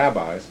wisdom of the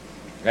rabbis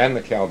and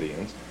the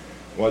Chaldeans,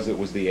 it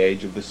was the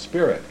age of the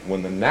spirit,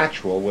 when the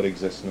natural would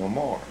exist no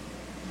more.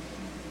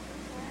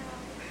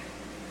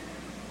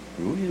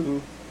 Wow.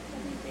 Ooh.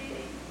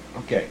 Indeed.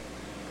 Okay,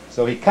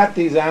 so he cut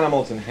these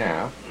animals in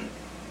half.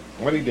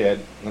 What he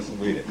did, let's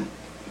read it.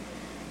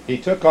 He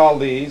took all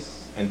these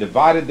and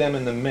divided them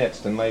in the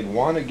midst, and laid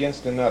one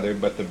against another,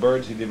 but the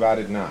birds he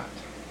divided not.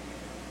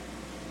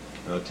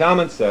 Now the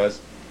Talmud says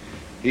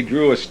he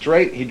drew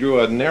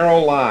a narrow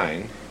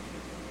line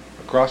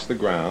across the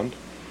ground,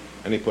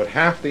 and he put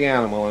half the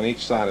animal on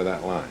each side of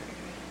that line.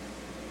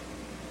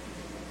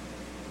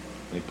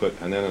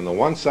 And then on the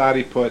one side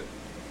he put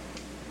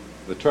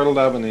the turtle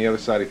dove, and the other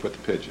side he put the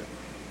pigeon.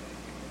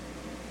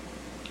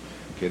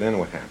 Okay, then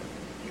what happened?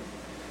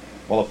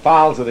 Well, the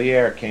fowls of the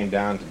air came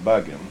down to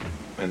bug him,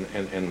 and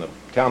the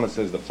Talmud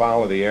says the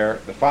fowls of the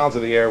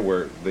air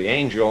were the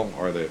angel,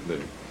 or the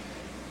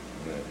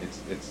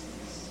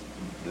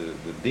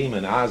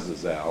demon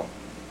Azazel,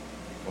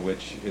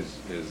 which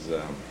is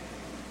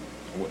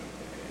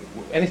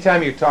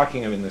anytime you're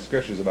talking in the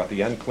scriptures about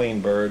the unclean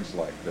birds,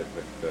 like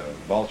the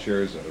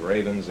vultures or the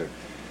ravens, or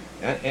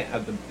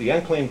the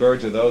unclean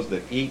birds are those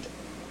that eat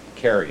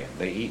carrion.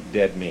 They eat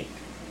dead meat.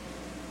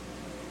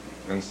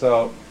 And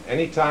so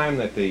anytime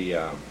that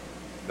the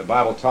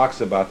Bible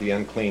talks about the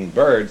unclean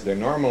birds, they're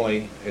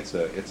normally, it's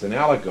an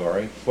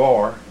allegory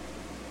for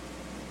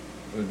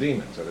the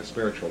demons or the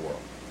spiritual world.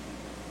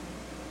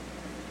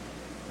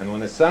 And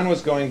when the sun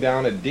was going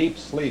down, a deep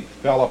sleep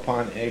fell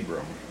upon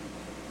Abram,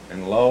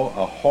 and lo,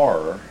 a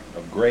horror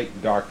of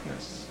great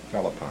darkness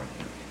fell upon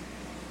him.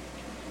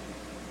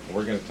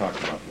 We're going to talk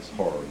about this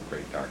horror of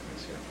great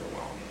darkness here for a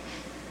while.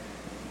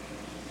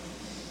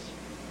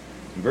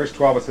 In verse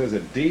 12 it says, a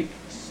deep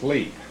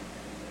sleep.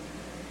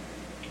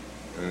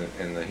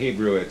 In the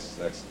Hebrew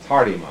that's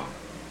tardima,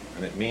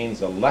 and it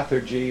means a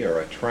lethargy or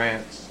a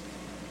trance.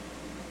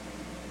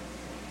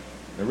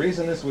 The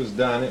reason this was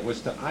done, it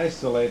was to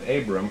isolate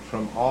Abram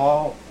from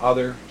all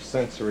other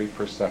sensory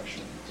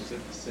perceptions. Is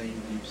it the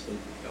same deep sleep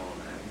that fell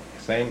on Adam?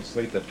 Same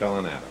sleep that fell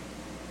on Adam.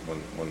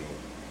 When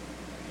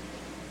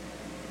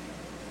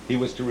he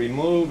was to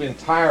remove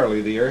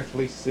entirely the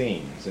earthly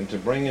scenes and to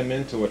bring him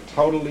into a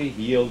totally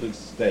yielded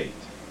state.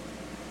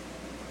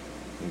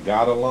 And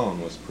God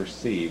alone was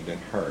perceived and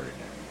heard.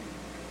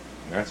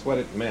 And that's what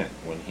it meant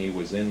when he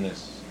was in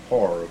this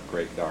horror of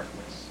great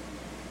darkness.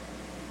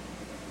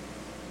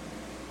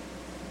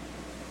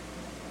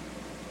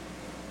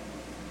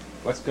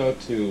 Let's go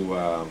to,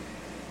 no,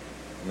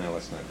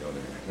 let's not go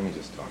there. Let me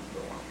just talk for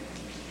a while.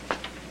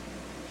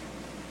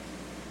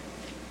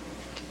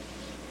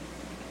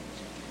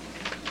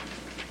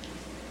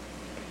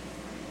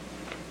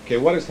 Okay,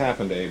 what has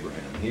happened to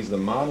Abraham? He's the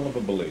model of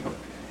a believer.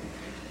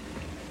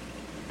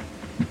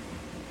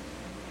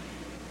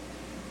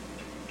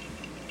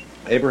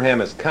 Abraham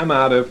has come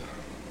out of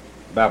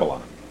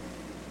Babylon.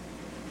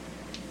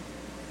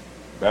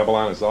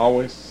 Babylon is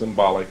always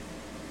symbolic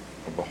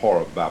of the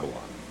horror of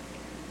Babylon.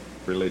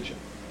 Religion.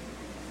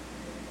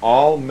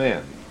 All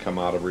men come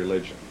out of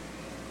religion.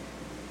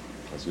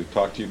 As we've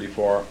talked to you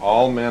before,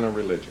 all men are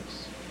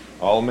religious.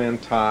 All men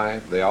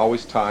tithe. They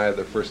always tithe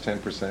the first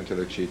 10% to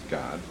their chief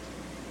God.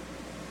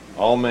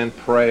 All men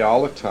pray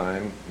all the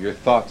time. Your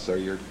thoughts are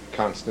your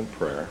constant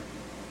prayer.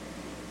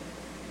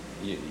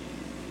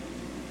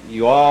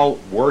 You all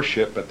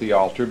worship at the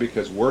altar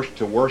because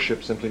to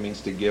worship simply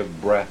means to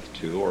give breath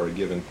to or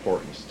give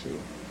importance to.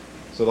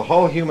 So the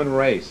whole human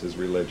race is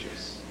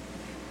religious.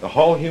 The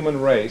whole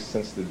human race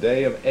since the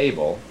day of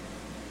Abel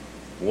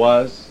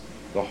was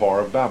the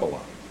whore of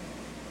Babylon.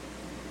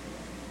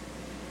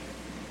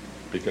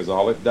 Because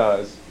all it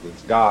does,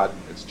 its God,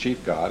 its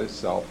chief God, is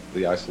self,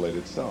 the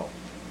isolated self.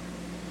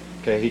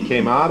 Okay, he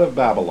came out of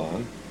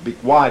Babylon.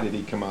 Why did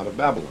he come out of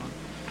Babylon?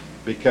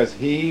 Because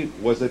he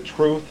was a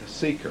truth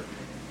seeker.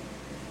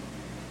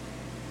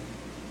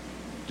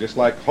 Just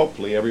like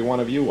hopefully every one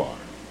of you are.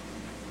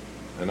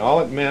 And all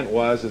it meant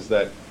is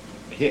that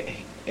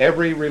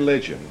every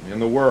religion in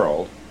the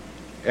world,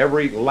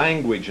 every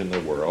language in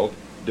the world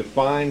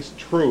defines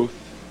truth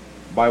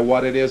by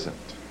what it isn't.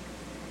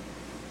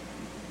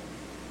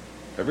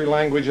 Every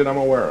language that I'm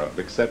aware of,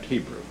 except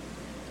Hebrew.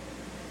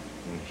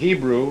 In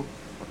Hebrew,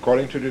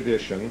 according to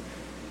tradition,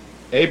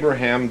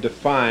 Abraham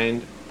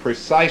defined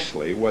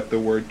precisely what the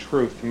word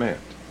truth meant.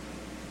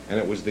 And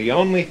it was the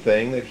only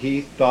thing that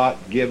he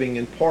thought giving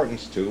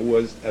importance to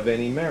was of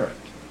any merit.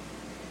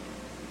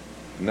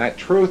 And that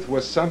truth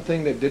was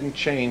something that didn't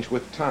change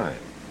with time,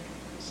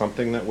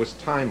 something that was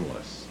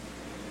timeless.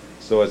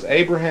 So as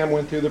Abraham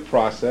went through the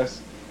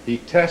process, he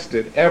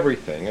tested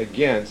everything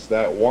against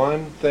that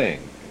one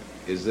thing.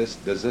 Does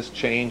this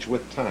change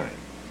with time?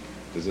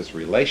 Does this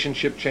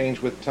relationship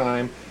change with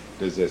time?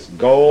 Does this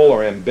goal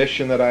or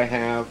ambition that I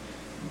have,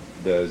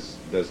 does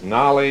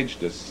knowledge,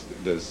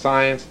 does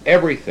science,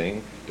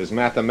 everything, does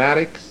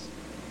mathematics?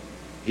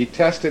 He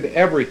tested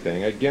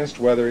everything against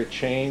whether it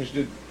changed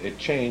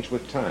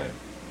with time,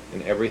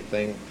 and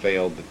everything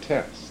failed the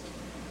test.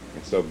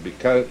 And so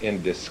because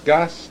in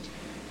disgust,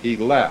 he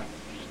left.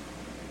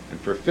 And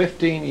for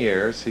 15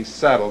 years, he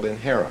settled in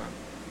Haran,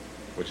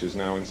 which is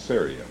now in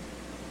Syria.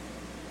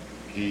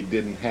 He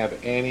didn't have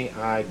any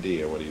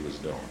idea what he was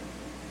doing.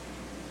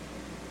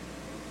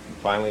 And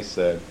finally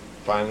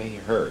he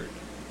heard.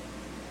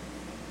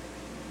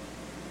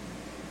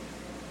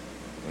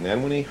 And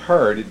then when he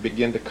heard, it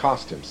began to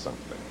cost him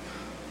something.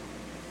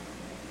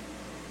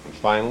 And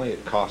finally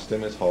it cost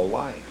him his whole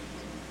life.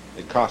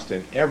 It cost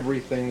him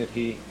everything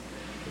it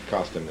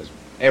cost him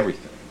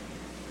everything.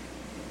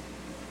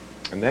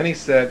 And then he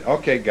said,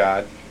 okay,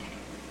 God,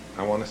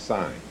 I want a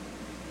sign.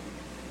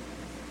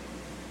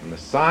 And the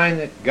sign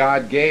that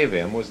God gave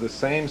him was the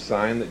same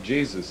sign that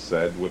Jesus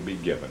said would be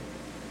given.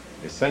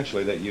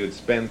 Essentially that you would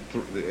spend,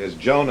 as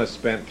Jonah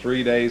spent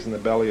 3 days in the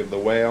belly of the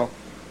whale,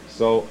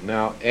 so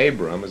now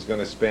Abram is going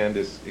to spend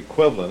his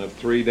equivalent of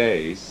 3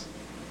 days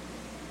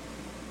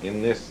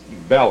in this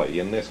belly,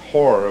 in this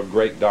horror of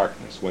great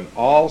darkness, when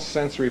all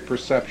sensory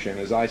perception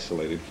is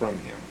isolated from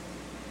him.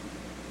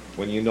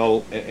 When you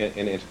know,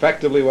 and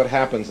effectively what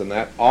happens in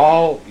that,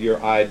 all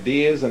your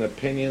ideas and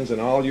opinions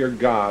and all your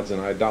gods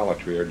and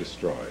idolatry are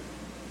destroyed.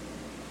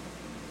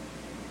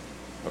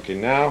 Okay,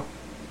 now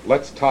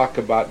let's talk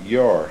about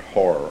your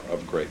horror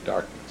of great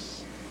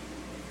darkness.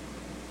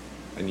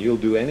 And you'll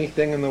do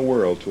anything in the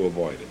world to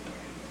avoid it.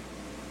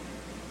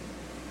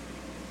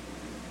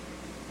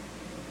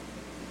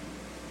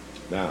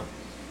 Now,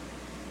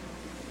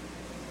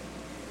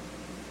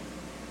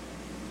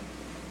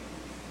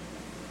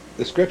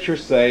 the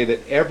scriptures say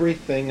that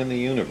everything in the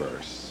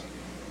universe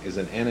is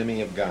an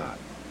enemy of God.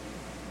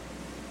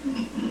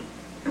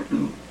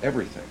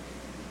 Everything.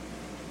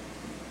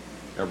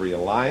 Every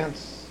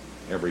alliance,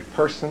 every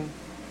person,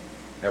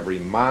 every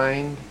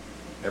mind,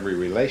 every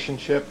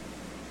relationship,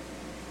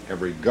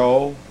 every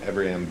goal,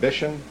 every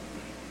ambition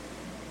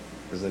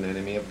is an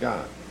enemy of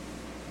God.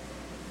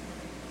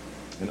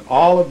 And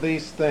all of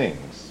these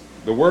things,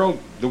 the world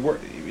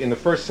in the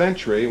first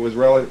century, it was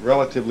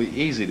relatively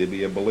easy to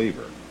be a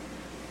believer,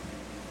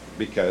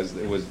 because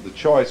the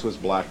choice was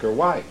black or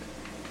white.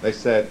 They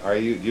said, do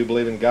you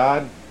believe in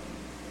God?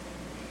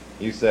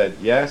 You said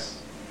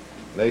yes.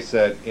 They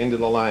said, into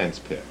the lion's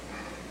pit.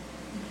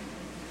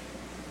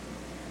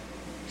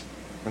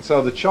 And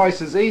so the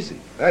choice is easy.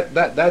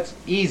 That's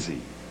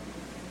easy.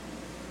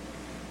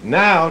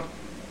 Now,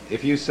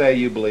 if you say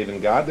you believe in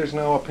God, there's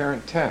no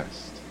apparent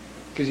test,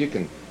 because you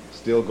can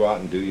still go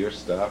out and do your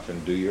stuff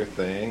and do your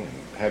thing and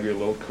have your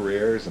little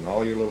careers and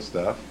all your little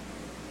stuff.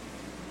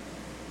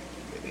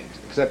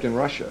 Except in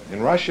Russia.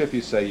 In Russia, if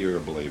you say you're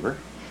a believer,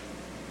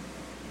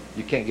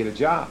 you can't get a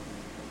job.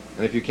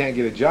 And if you can't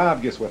get a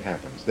job, guess what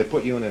happens? They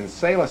put you in an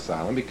insane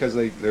asylum because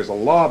there's a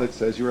law that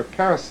says you're a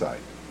parasite.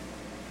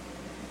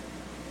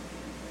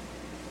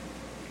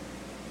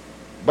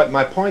 But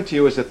my point to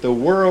you is that the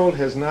world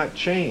has not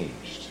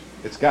changed.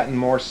 It's gotten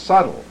more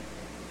subtle.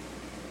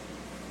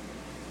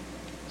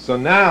 So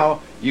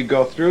now you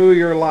go through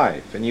your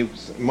life, and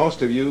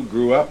most of you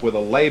grew up with a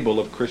label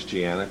of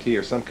Christianity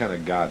or some kind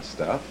of God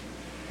stuff,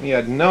 and you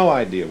had no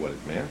idea what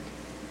it meant.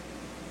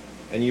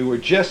 And you were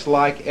just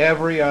like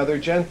every other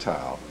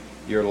Gentile.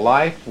 Your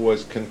life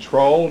was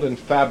controlled and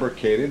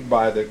fabricated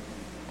by the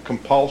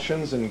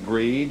compulsions and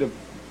greed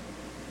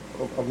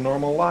of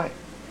normal life.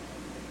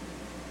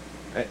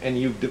 And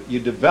you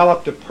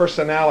developed a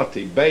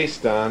personality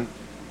based on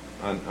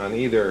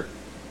either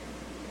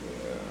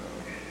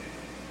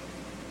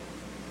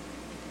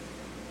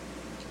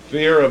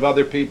fear of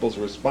other people's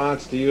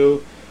response to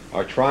you,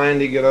 or trying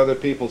to get other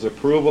people's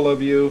approval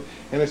of you,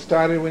 and it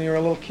started when you were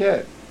a little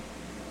kid.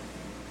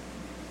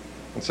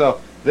 And so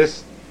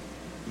this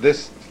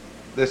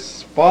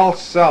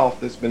false self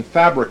that's been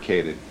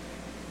fabricated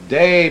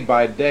day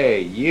by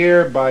day,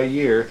 year by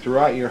year,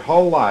 throughout your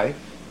whole life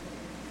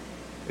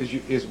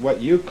is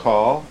what you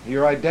call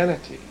your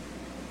identity.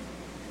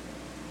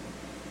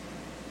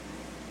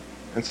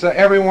 And so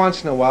every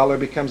once in a while there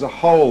becomes a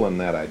hole in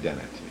that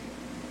identity.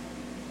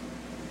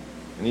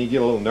 And you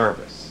get a little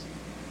nervous.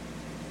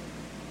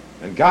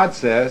 And God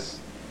says,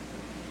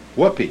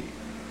 whoopee.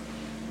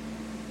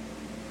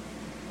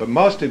 But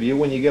most of you,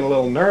 when you get a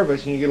little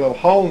nervous and you get a little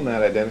hole in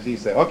that identity, you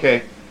say,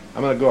 okay,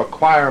 I'm going to go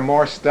acquire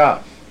more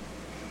stuff.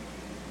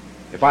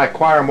 If I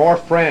acquire more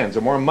friends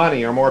or more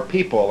money or more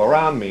people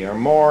around me or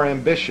more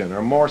ambition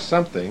or more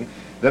something,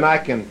 then I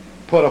can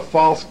put a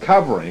false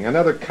covering,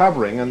 another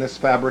covering on this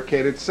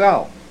fabricated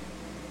self.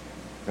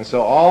 And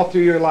so all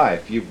through your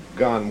life, you've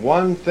gone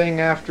one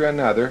thing after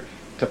another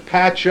to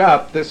patch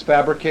up this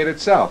fabricated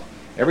self.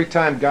 Every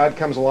time God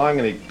comes along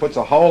and he puts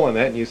a hole in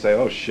it, and you say,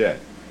 oh shit.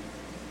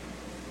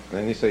 And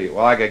then you say,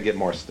 well, I got to get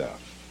more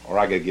stuff, or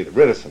I got to get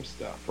rid of some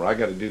stuff, or I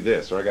got to do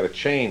this, or I got to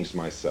change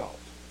myself.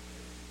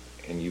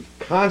 And you've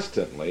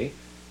constantly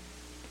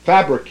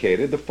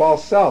fabricated the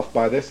false self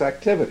by this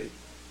activity.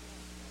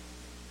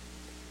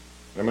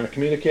 Am I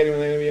communicating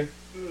with any of you?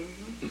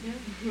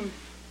 Mm-hmm.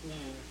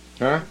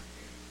 Huh?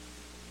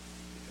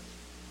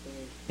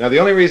 Now the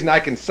only reason I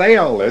can say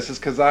all this is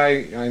because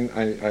I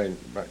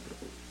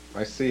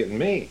see it in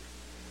me.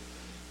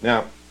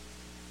 Now,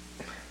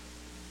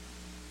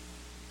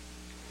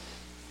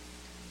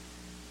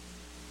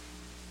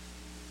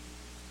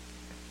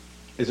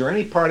 is there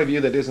any part of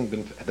you that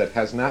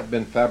has not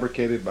been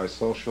fabricated by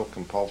social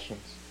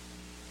compulsions?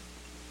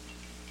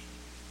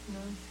 No.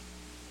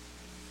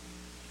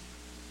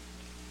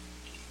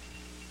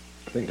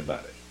 Think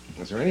about it.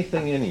 Is there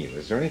anything in you,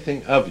 is there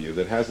anything of you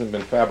that hasn't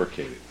been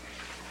fabricated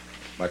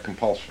by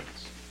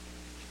compulsions?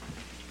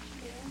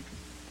 Yeah.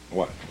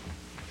 What?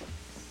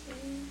 See?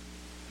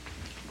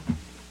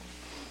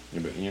 Yeah,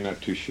 but you're not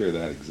too sure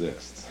that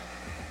exists.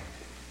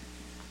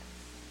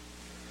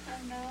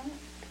 I'm not.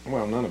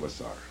 Well, none of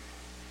us are.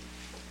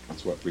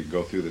 That's what we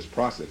go through this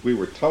process. If we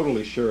were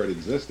totally sure it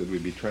existed,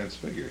 we'd be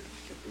transfigured.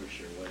 If we're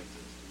sure what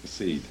exists. The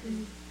seed.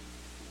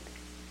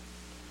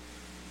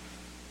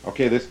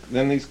 Okay,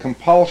 then these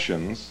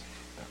compulsions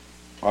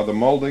are the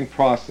molding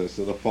process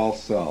of the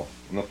false self.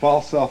 And the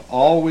false self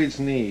always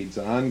needs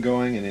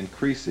ongoing and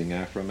increasing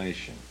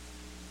affirmation.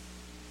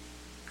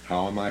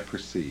 How am I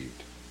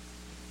perceived?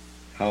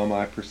 How am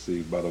I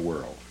perceived by the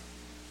world?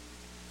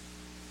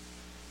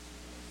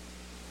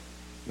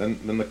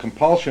 Then the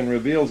compulsion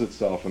reveals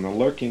itself in a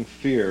lurking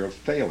fear of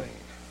failing,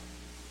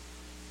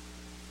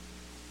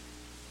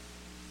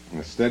 and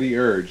a steady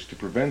urge to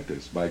prevent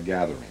this by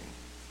gathering.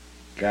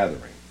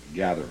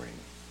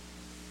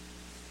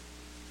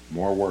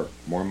 More work,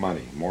 more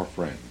money, more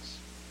friends.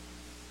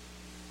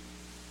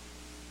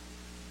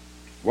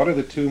 What are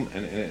the two,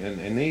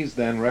 and these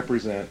then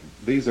represent,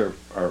 these are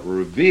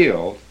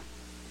revealed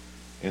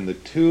in the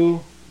two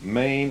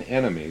main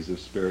enemies of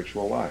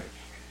spiritual life.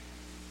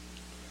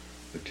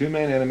 The two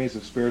main enemies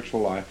of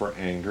spiritual life are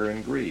anger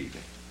and greed.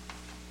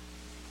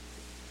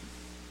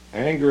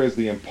 Anger is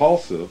the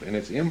impulsive, and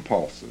it's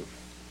impulsive.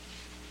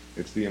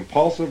 It's the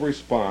impulsive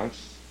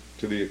response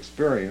to the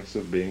experience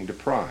of being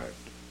deprived.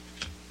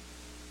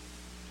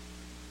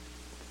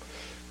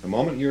 The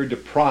moment you're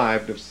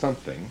deprived of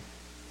something,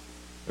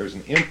 there's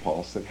an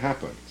impulse that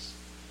happens.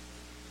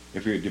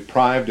 If you're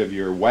deprived of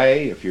your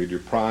way, if you're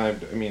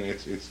deprived,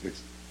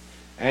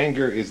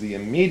 anger is the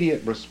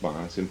immediate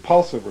response,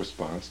 impulsive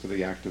response to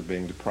the act of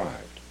being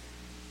deprived.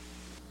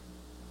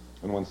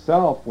 And when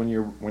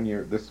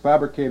this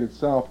fabricated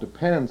self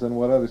depends on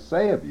what others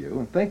say of you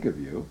and think of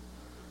you,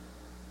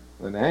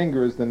 then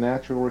anger is the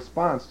natural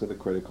response to the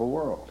critical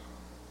world.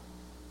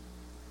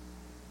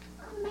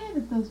 I'm mad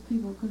at those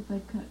people because they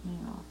cut me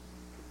off.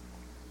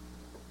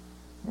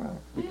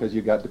 Well, because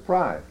you got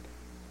deprived.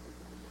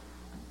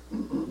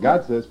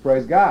 God says,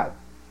 praise God.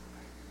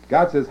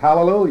 God says,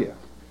 hallelujah.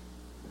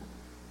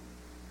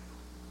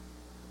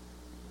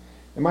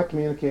 Am I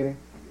communicating?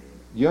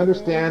 Do you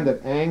understand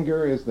that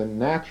anger is the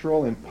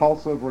natural,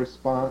 impulsive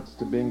response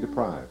to being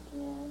deprived?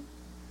 Yeah.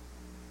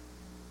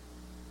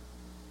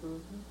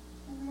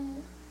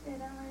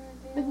 It only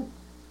reveals.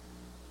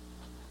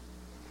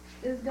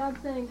 Is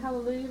God saying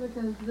hallelujah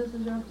because this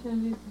is your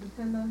opportunity to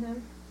depend on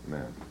him?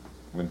 No.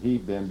 When he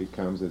then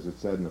becomes, as it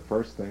said in the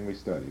first thing we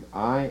studied,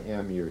 I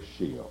am your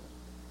shield.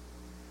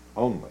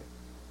 Only.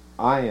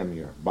 I am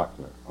your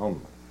buckler.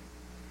 Only.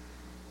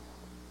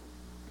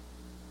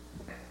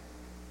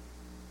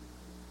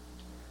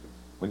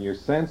 When your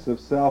sense of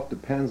self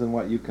depends on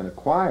what you can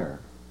acquire,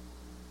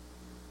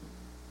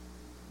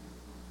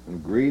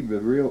 And greed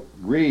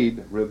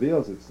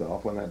reveals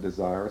itself when that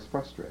desire is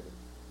frustrated.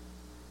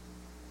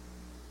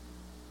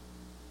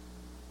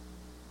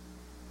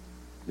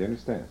 Do you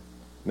understand?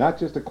 Not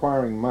just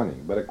acquiring money,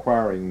 but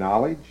acquiring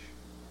knowledge.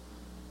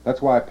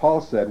 That's why Paul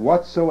said,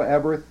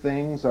 whatsoever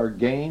things are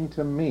gain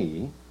to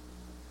me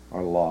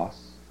are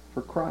loss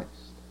for Christ.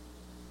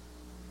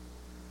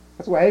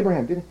 That's why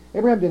Abraham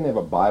didn't have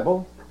a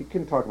Bible. He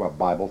couldn't talk about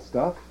Bible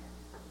stuff.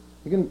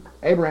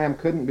 Abraham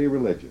couldn't be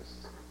religious.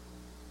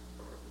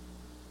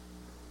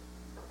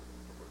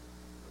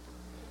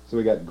 So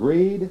we got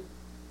greed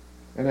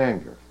and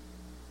anger.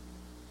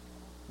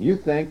 You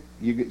think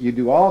you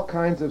do all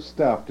kinds of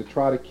stuff to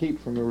try to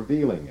keep from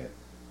revealing it.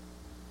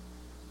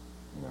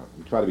 You know,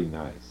 you try to be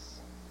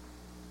nice.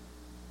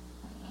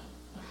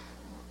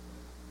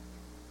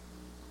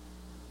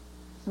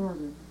 Sort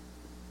of. You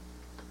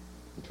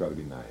try to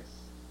be nice.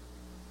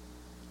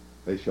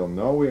 They shall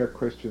know we are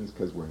Christians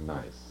because we're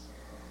nice.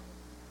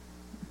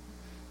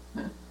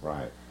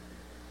 Right.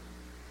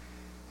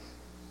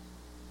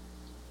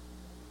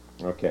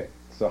 Okay,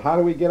 so how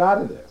do we get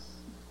out of this?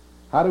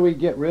 How do we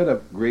get rid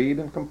of greed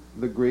and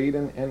the greed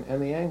and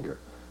the anger?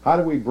 How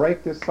do we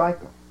break this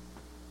cycle?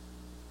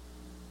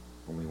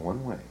 Only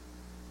one way.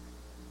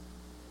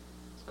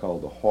 It's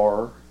called the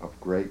horror of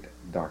great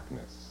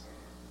darkness.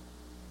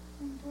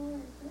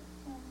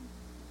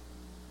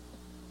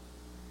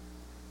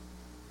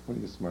 What are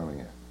you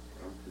smiling at?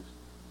 I'm just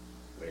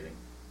waiting.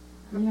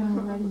 Yeah,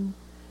 I'm waiting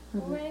for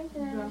the... Waiting for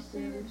them to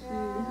see the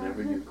draw.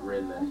 Whenever you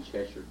grin, that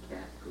Cheshire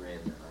cat grin,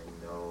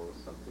 I know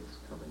something's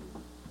coming.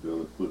 The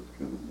other foot's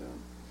coming down.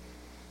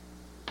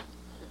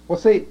 Well,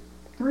 see,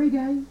 3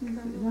 days? Is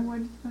that what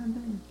it's going to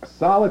be?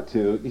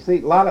 solitude. You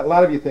see, a lot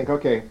of you think,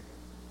 okay,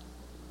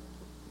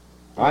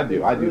 I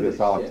do this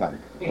all the time,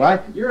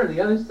 right? You're on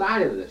the other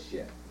side of this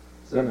shit,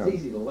 so No, it's no.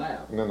 easy to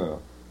laugh.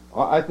 No.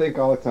 I think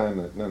all the time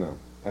that no.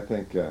 I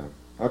think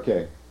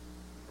okay.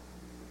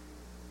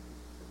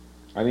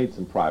 I need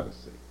some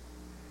privacy.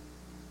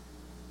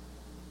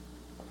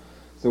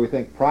 So we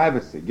think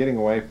privacy, getting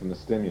away from the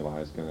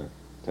stimuli, is going to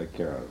take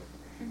care of it.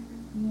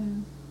 Yeah.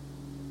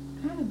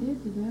 Kind of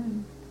did today.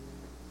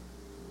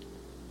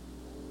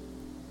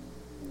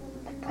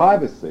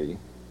 Privacy,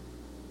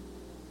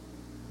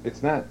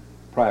 it's not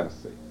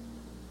privacy.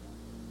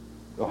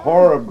 The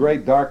horror of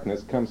great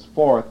darkness comes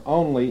forth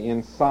only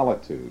in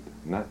solitude,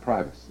 not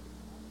privacy.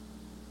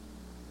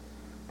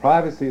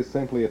 Privacy is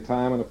simply a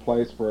time and a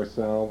place for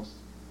ourselves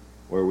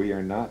where we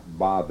are not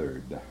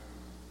bothered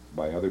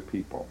by other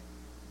people.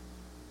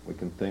 We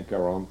can think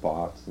our own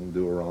thoughts and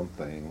do our own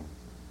thing,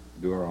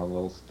 do our own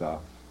little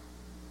stuff.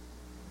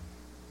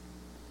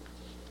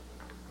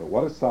 But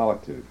what is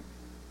solitude?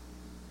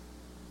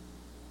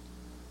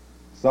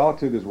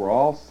 Solitude is where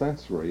all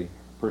sensory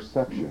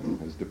perception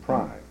is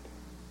deprived.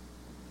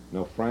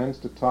 No friends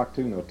to talk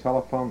to, no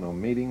telephone, no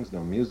meetings,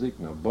 no music,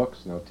 no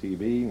books, no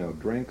TV, no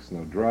drinks,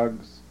 no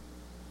drugs,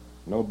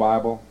 no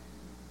Bible,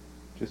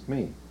 just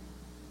me.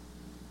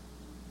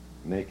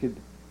 Naked,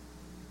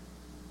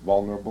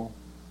 vulnerable,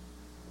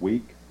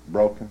 weak,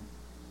 broken,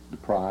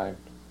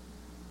 deprived,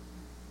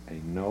 a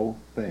no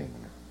thing.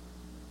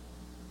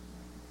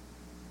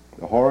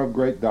 The horror of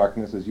great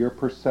darkness is your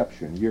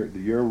perception,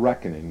 your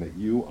reckoning that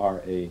you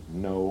are a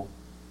no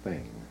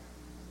thing.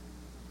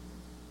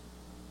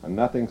 A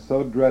nothing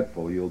so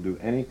dreadful you'll do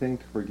anything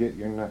to forget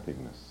your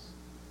nothingness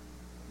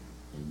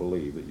and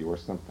believe that you are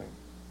something.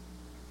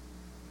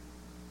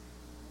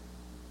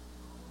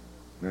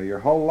 Now your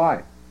whole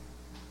life,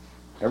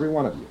 every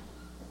one of you,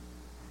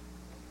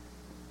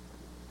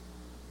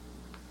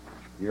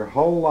 your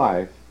whole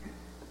life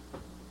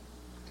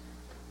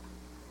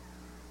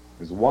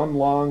is one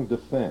long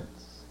defense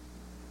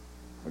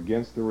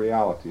against the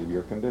reality of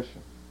your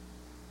condition.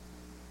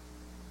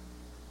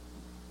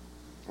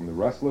 And the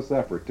restless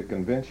effort to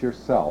convince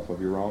yourself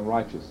of your own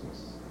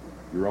righteousness,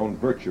 your own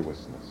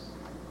virtuousness.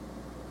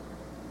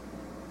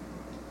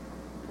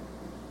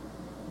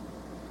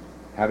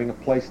 Having a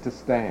place to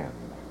stand,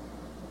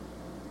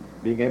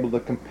 being able to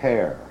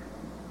compare.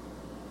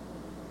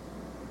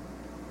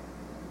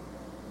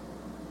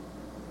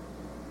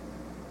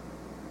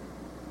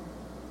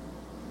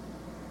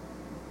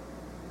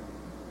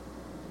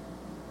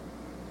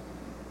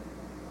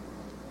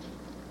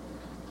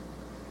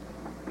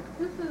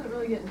 This isn't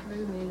really getting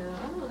through me now.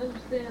 I don't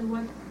understand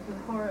what the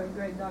horror of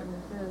great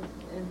darkness is,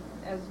 and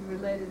as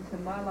related to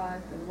my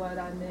life and what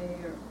I may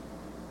or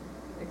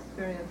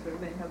experience or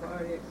may have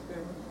already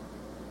experienced.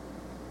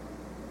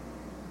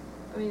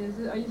 I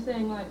mean, are you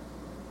saying like,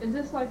 is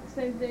this like the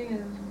same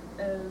thing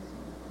as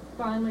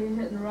finally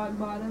hitting rock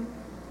bottom?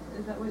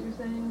 Is that what you're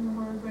saying the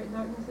horror of great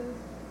darkness is?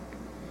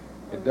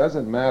 It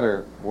doesn't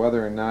matter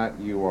whether or not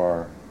you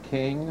are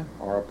king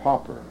or a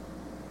pauper.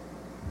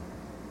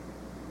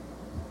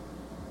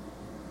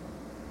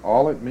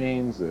 All it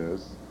means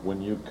is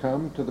when you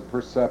come to the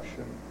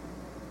perception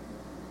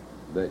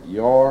that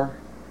your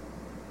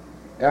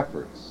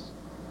efforts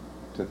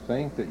to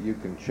think that you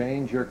can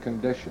change your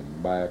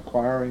condition by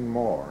acquiring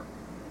more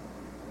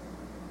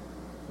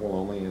will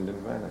only end in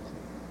vanity.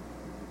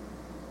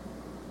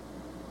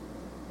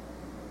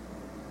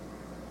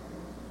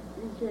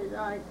 Because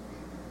I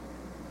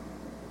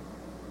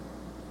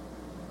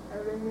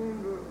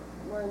remember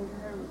one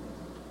time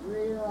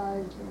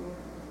realizing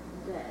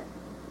that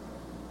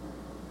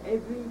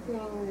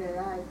everything that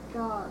I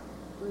thought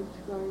was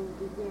going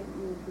to get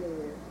me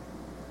there,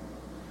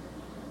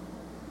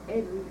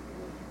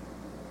 everything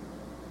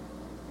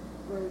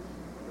was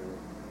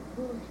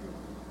bullshit.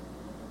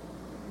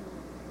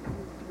 It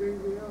was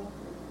really all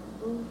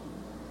bullshit.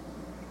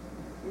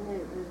 And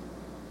it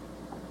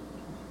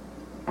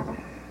was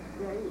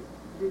great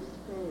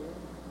despair.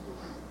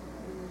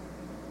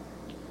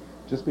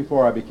 Just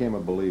before I became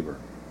a believer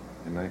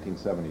in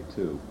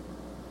 1972,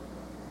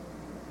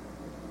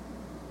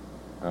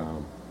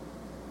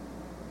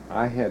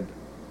 I had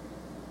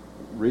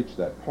reached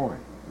that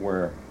point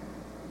where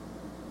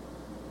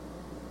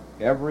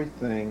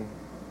everything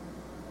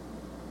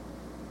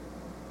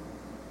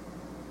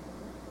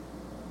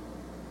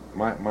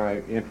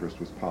my interest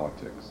was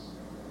politics.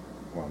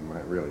 Well,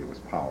 really it was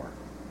power.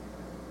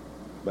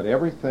 But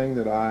everything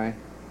that I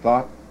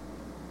thought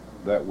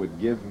that would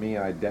give me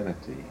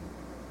identity,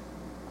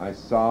 I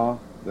saw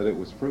that it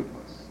was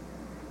fruitless.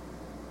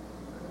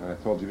 And I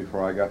told you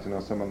before, I got to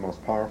know some of the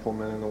most powerful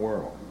men in the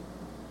world.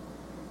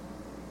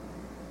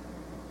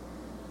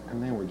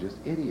 And they were just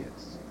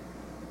idiots.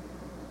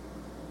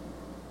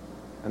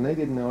 And they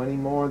didn't know any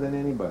more than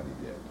anybody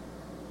did.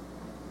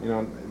 You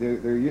know,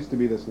 there used to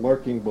be this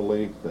lurking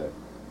belief that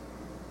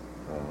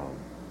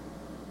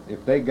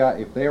if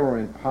they were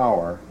in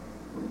power,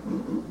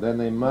 then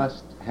they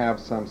must have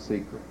some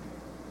secret.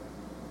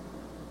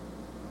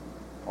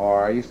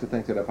 Or I used to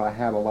think that if I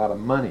had a lot of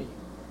money,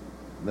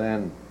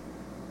 then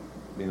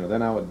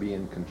I would be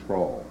in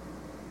control.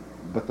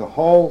 But the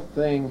whole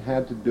thing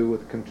had to do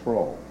with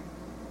control.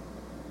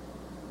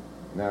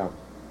 Now,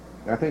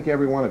 I think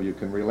every one of you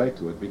can relate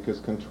to it because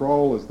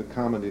control is the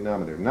common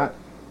denominator.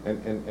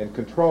 And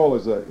control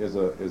is a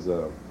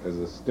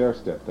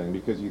stair-step thing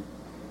because you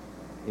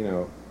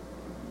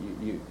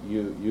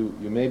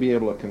may be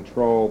able to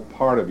control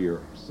part of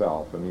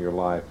yourself and your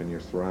life and your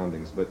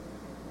surroundings, but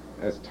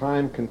as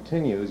time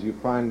continues, you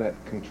find that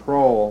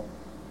control,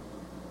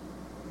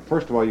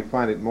 first of all, you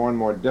find it more and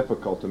more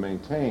difficult to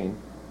maintain,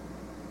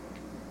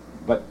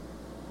 but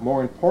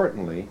more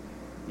importantly,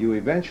 you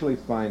eventually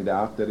find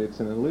out that it's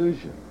an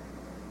illusion.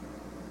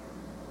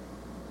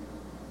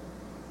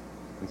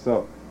 And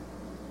so,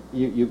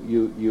 you've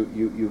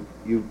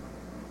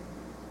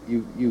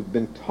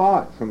been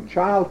taught from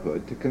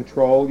childhood to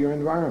control your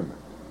environment.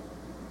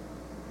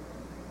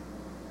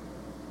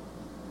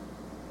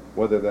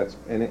 Whether that's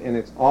and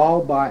it's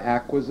all by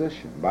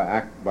acquisition,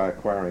 by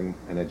acquiring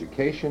an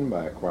education,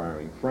 by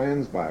acquiring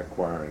friends, by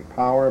acquiring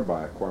power,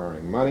 by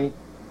acquiring money,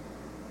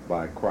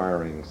 by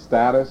acquiring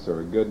status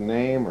or a good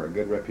name or a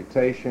good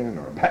reputation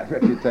or a bad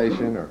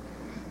reputation.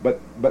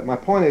 But my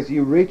point is,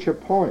 you reach a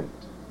point.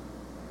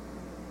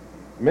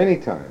 Many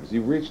times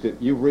you've reached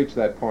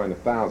that point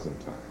 1,000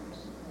 times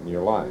in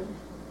your life,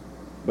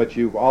 but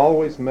you've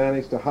always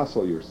managed to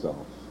hustle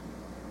yourself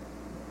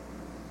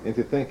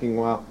into thinking,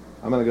 well,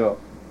 I'm going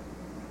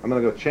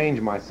to go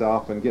change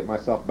myself and get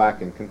myself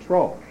back in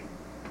control.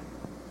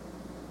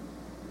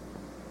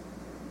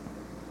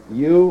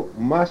 You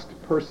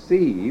must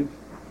perceive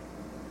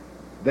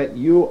that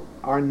you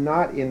are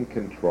not in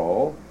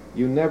control,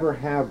 you never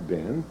have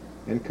been,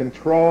 and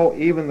control,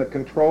 even the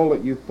control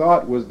that you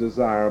thought was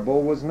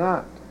desirable, was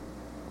not.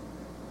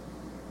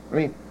 I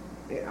mean,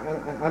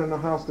 I don't know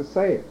how else to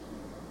say it.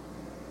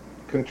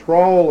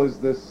 Control is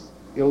this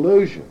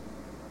illusion.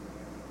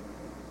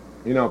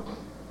 You know,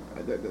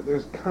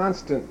 there's the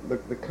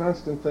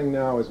constant thing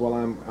now is, well,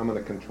 I'm going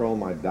to control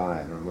my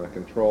diet, or I'm going to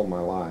control my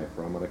life,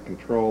 or I'm going to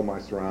control my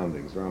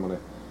surroundings, or I'm going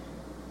to,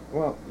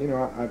 well, you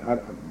know,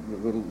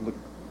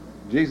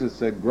 Jesus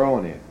said, grow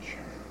an inch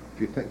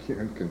if you think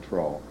you're in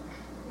control.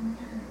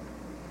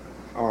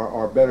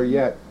 Or better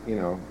yet,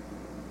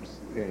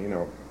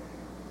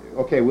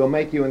 okay, we'll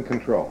make you in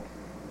control.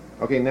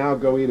 Okay, now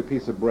go eat a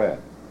piece of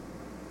bread.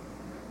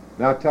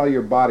 Now tell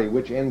your body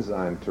which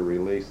enzyme to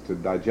release to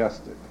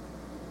digest it.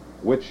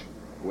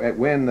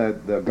 When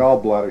the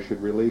gallbladder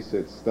should release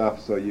its stuff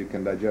so you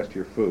can digest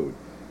your food.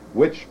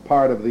 Which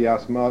part of the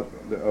of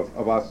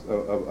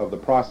the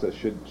process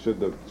should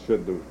the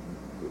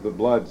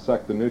blood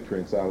suck the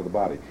nutrients out of the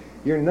body?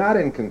 You're not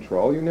in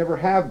control. You never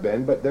have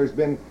been, but there's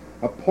been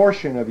a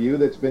portion of you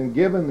that's been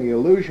given the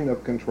illusion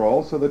of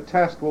control, so the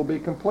test will be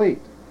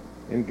complete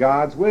in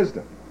God's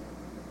wisdom.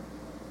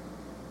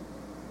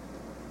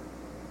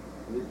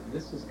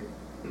 This is good.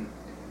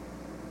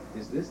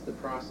 Is this the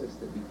process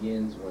that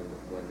begins when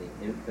the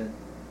infant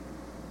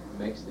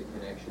makes the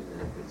connection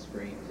that if it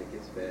screams, it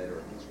gets fed, or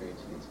if it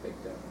screams, it gets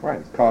picked up? Right,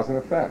 it's cause and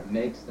effect. It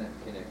makes that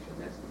connection.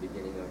 That's the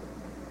beginning of it.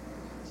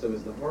 So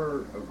is the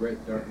horror of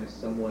great darkness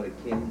somewhat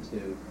akin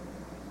to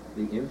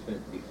the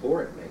infant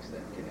before it makes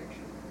that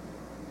connection?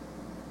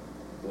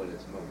 When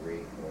it's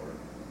hungry or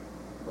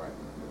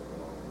frightened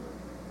or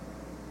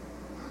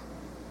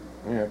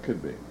Yeah, it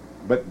could be.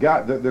 But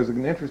God, there's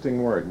an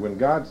interesting word.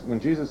 When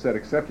Jesus said,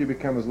 except you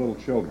become as little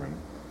children,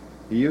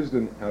 he used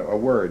a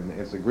word, and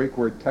it's a Greek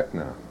word,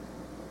 teknon.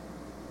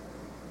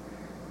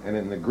 And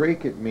in the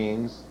Greek it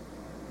means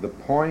the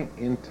point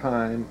in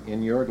time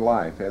in your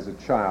life as a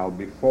child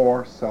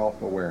before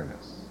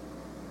self-awareness.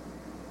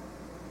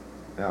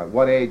 Now, at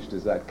what age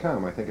does that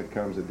come? I think it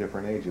comes at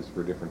different ages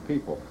for different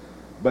people.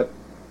 But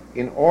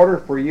in order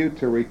for you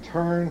to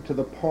return to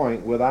the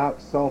point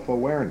without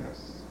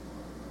self-awareness,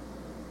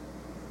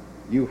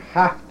 you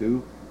have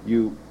to,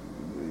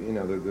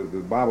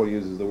 the Bible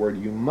uses the word,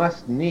 you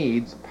must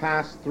needs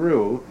pass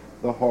through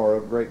the horror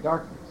of great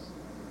darkness.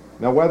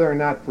 Now, whether or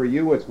not for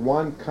you it's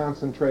one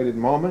concentrated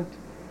moment,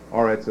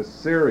 or it's a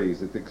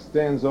series, it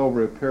extends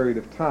over a period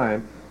of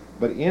time,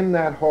 but in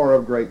that horror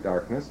of great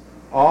darkness,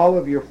 all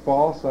of your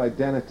false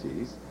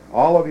identities,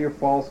 all of your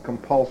false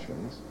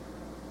compulsions,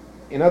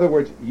 in other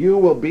words, you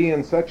will be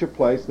in such a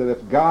place that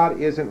if God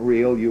isn't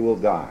real, you will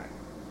die.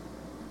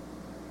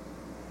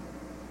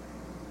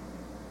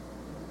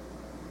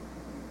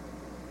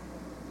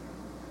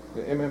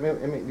 I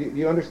mean, do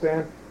you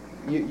understand?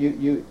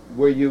 You've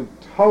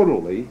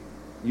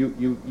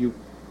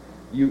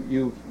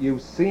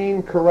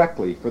seen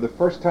correctly for the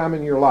first time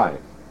in your life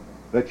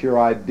that your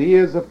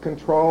ideas of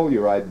control,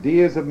 your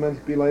ideas of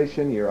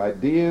manipulation, your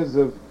ideas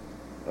of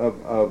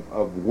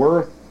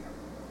worth,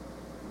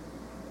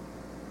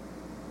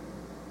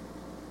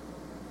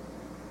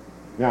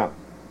 now,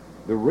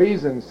 the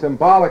reason,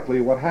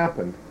 symbolically, what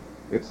happened,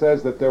 it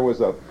says that there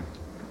was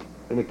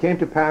and it came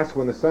to pass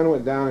when the sun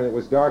went down and it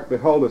was dark,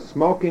 behold, a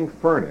smoking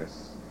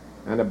furnace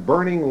and a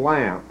burning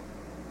lamp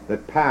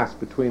that passed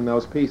between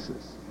those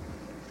pieces.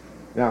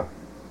 Now,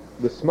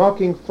 the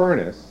smoking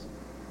furnace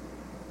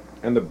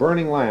and the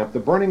burning lamp,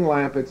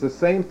 it's the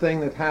same thing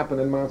that happened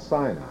in Mount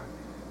Sinai,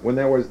 when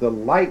there was the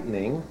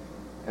lightning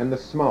and the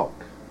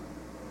smoke.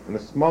 And the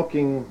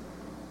smoking,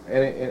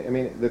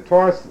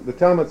 the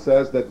Talmud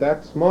says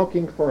that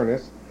smoking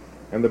furnace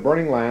and the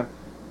burning lamp,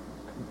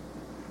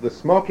 the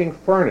smoking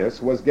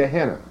furnace was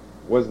Gehenna,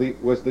 was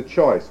the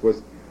choice,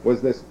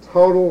 was this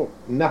total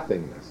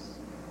nothingness.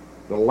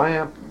 The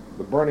lamp,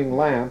 the burning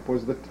lamp,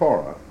 was the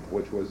Torah,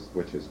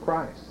 which is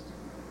Christ.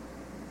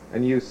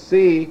 And you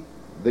see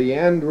the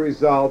end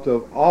result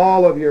of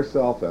all of your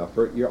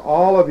self-effort,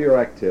 all of your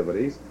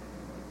activities,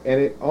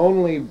 and it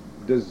only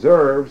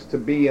deserves to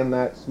be in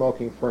that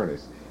smoking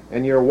furnace.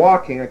 And you're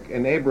walking,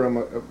 and Abram,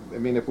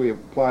 if we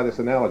apply this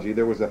analogy,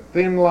 there was a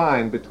thin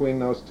line between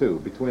those two,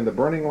 between the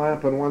burning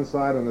lamp on one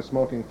side and the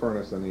smoking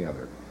furnace on the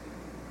other.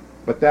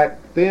 But that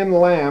thin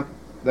lamp,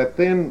 that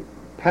thin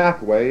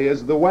pathway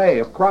is the way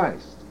of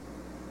Christ.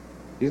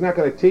 He's not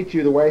going to teach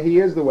you the way. He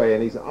is the way,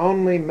 and he's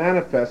only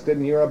manifested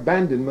in your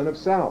abandonment of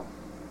self.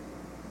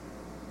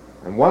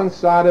 And one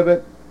side of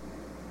it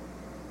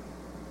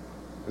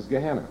is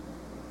Gehenna,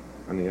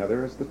 and the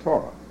other is the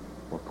Torah,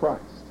 or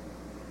Christ.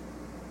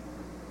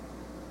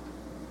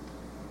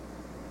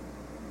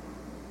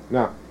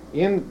 Now,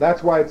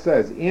 that's why it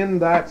says, in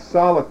that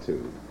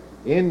solitude,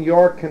 in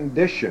your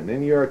condition,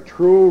 in your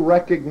true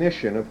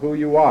recognition of who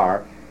you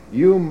are,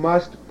 you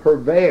must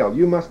prevail.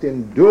 You must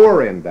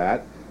endure in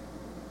that,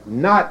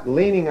 not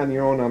leaning on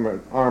your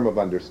own arm of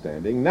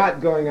understanding,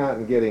 not going out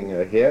and getting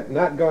a hit,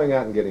 not going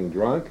out and getting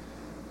drunk.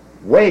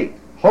 Wait,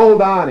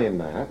 hold on in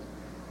that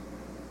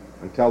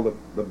until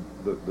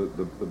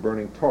the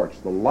burning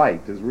torch, the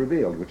light, is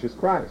revealed, which is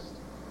Christ.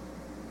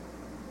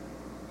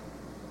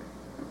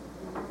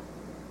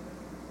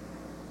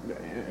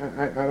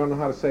 I don't know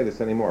how to say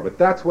this anymore, but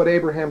that's what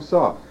Abraham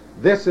saw.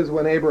 This is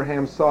when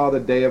Abraham saw the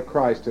day of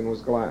Christ and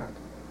was glad,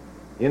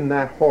 in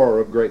that horror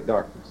of great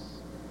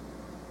darkness.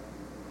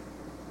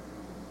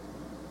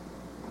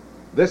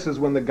 This is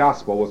when the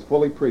gospel was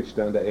fully preached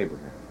unto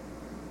Abraham,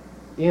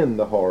 in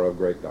the horror of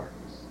great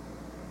darkness.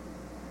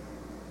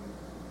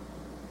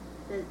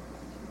 It's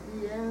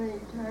the only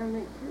time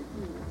it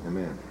could be.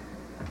 Amen.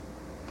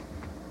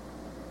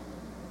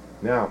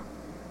 Now,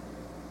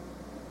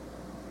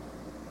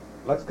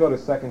 let's go to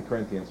 2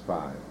 Corinthians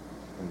 5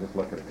 and just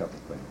look at a couple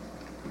things.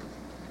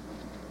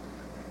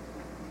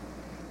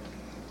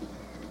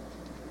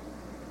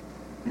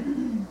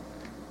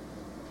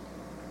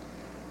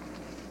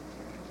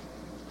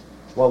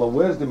 Well, the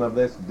wisdom of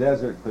this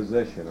desert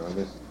position, or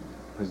this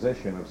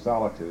position of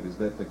solitude, is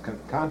that the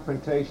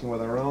confrontation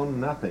with our own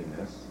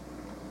nothingness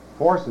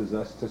forces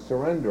us to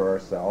surrender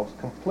ourselves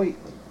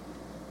completely.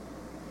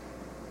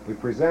 We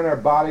present our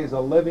bodies a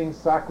living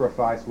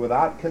sacrifice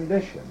without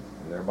condition,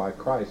 and thereby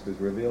Christ is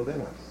revealed in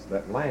us,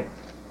 that Lamb.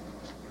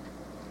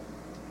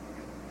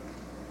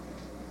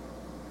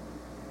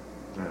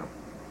 Now,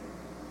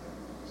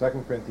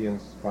 2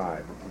 Corinthians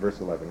 5, verse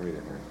 11, read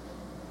it here.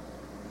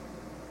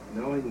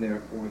 Knowing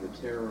therefore the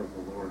terror of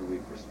the Lord, we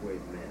persuade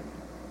men.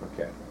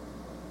 Okay.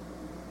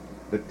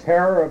 The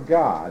terror of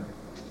God,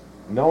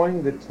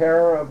 knowing the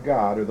terror of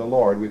God, or the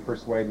Lord, we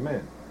persuade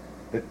men.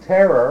 The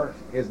terror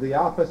is the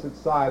opposite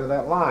side of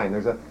that line.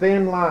 There's a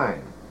thin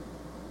line.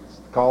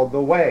 It's called the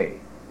way.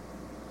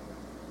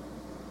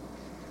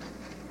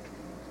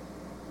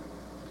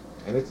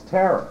 And it's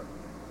terror.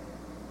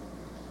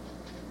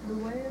 The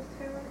way is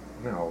terror?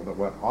 No, the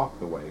what off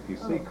the way, if you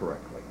see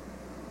correctly.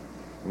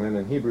 And then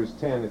in Hebrews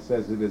 10 it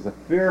says it is a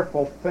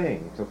fearful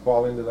thing to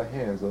fall into the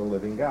hands of the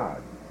living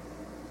God.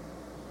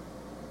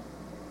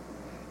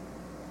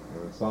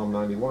 And in Psalm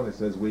 91 it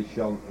says, we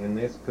shall, in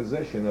this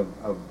position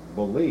of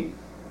belief,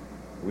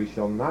 we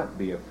shall not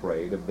be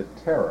afraid of the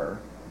terror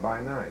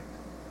by night.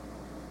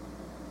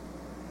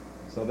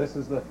 So this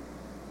is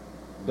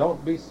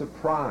don't be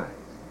surprised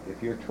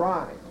if you're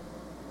tried.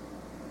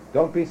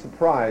 Don't be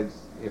surprised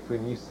if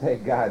when you say,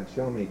 God,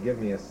 show me, give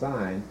me a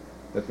sign,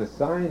 that the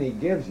sign he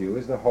gives you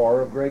is the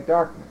horror of great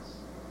darkness.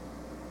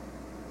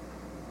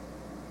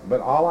 But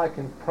all I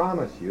can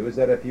promise you is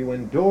that if you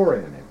endure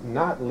in it,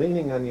 not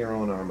leaning on your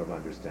own arm of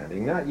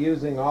understanding, not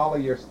using all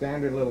of your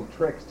standard little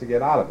tricks to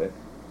get out of it,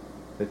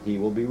 that he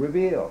will be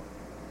revealed.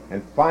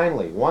 And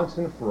finally, once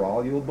and for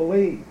all, you'll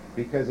believe,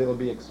 because it'll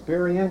be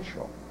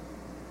experiential.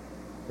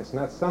 It's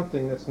not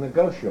something that's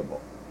negotiable.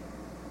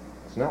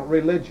 It's not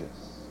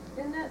religious.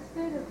 In that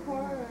state of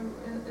horror,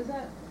 is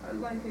that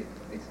like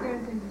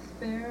experiencing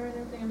despair and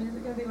everything? I mean, is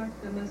it going to be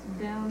like the most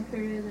down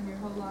period in your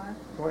whole life?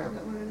 Oh, yeah. Is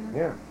that what it is?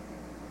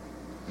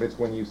 Yeah. It's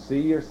when you see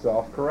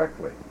yourself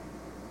correctly.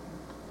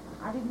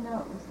 I didn't know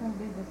it was going to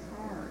be this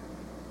hard.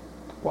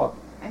 Well,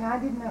 And I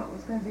didn't know it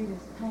was going to be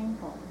this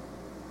painful.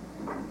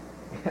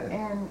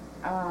 And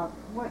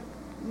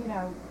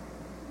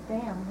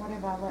damn, what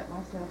have I let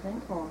myself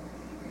in for?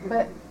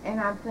 And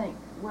I think,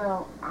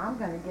 well, I'm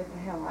going to get the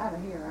hell out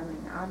of here. I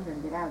mean, I'm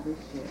going to get out of this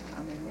shit.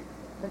 I mean,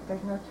 but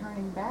there's no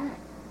turning back.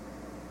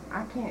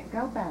 I can't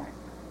go back.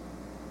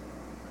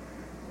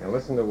 and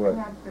listen to what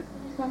But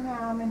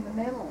somehow I'm in the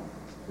middle.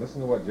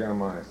 listen to what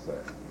Jeremiah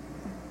said.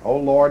 O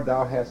Lord,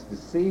 thou hast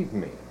deceived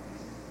me.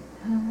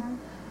 Mm-hmm.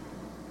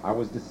 I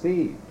was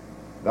deceived.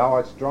 Thou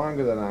art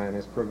stronger than I, and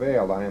hast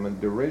prevailed. I am in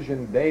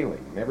derision daily,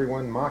 and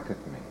everyone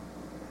mocketh me.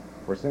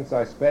 For since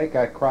I spake,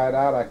 I cried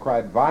out, I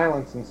cried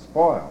violence and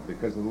spoil,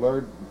 because the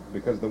word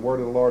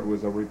of the Lord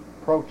was a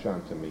reproach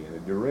unto me, and a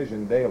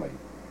derision daily.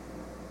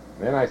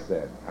 Then I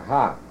said,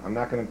 aha, I'm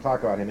not going to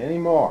talk about him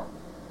anymore.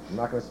 I'm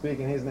not going to speak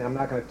in his name. I'm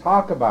not going to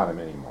talk about him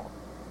anymore.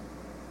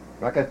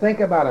 I'm not going to think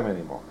about him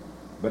anymore.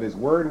 But his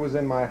word was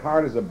in my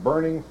heart as a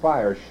burning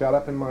fire shut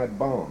up in my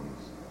bones.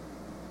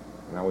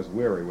 And I was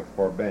weary with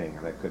forbearing,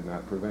 and I could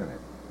not prevent it.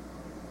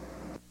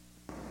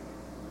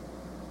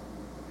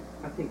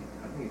 I think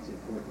it's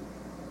important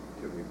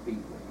to repeat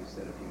what you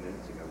said a few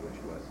minutes ago,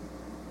 which was,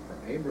 for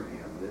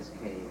Abraham, this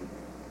came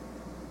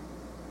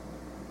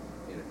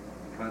in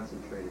a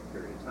concentrated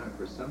period of time.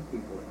 For some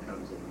people, it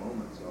comes in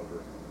moments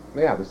over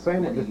Yeah, the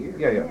same. many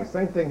years. The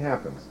same thing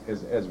happens.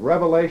 As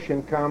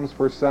revelation comes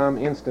for some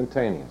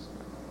instantaneously.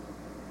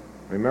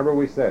 Remember,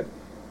 we said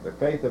the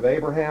faith of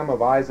Abraham,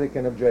 of Isaac,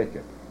 and of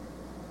Jacob.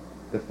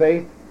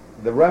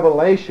 The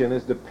revelation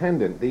is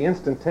dependent. The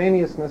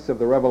instantaneousness of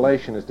the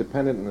revelation is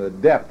dependent on the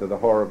depth of the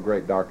horror of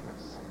great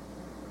darkness.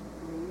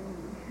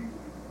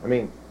 I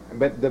mean,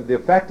 but the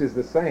effect is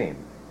the same.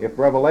 If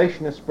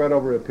revelation is spread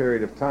over a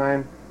period of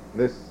time,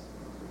 this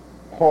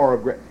horror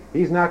of great...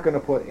 He's not going to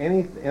put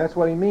anything... That's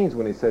what he means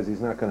when he says he's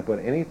not going to put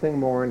anything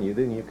more in you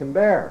than you can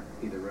bear.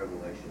 either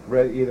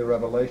revelation. Either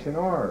revelation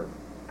or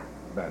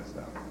bad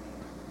stuff.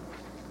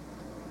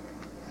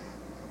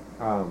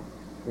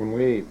 When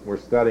we were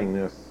studying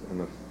this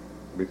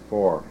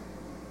before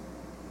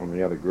on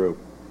the other group,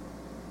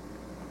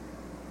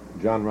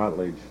 John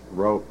Rutledge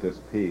wrote this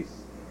piece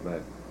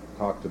that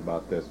talked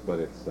about this, but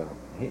it's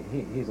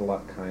he's a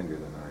lot kinder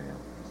than I am.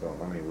 So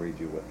let me read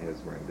you what his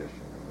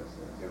rendition of this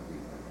is.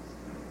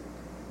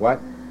 What?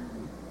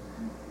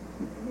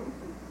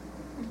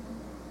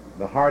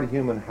 The hard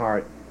human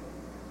heart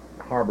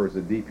harbors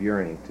a deep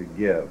yearning to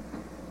give.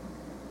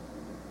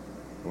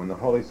 When the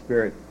Holy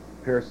Spirit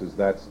pierces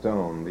that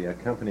stone, the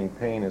accompanying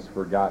pain is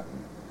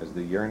forgotten as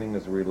the yearning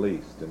is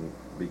released and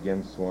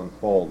begins to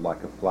unfold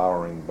like a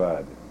flowering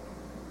bud.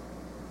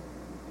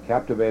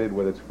 Captivated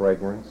with its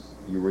fragrance,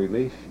 you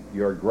release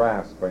your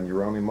grasp on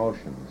your own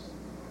emotions,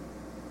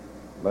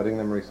 letting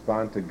them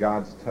respond to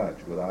God's touch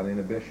without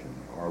inhibition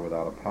or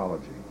without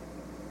apology.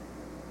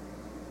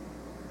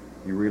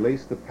 You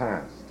release the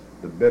past,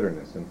 the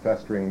bitterness and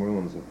festering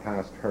wounds of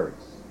past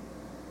hurts,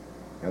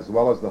 as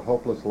well as the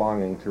hopeless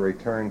longing to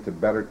return to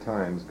better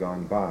times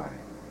gone by,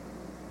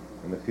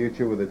 and the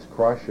future with its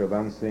crush of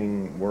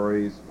unseen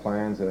worries,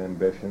 plans, and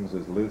ambitions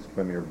is loosed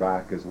from your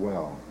back as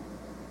well.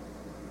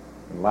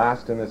 And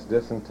last in this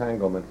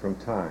disentanglement from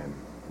time,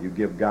 you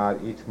give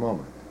God each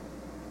moment,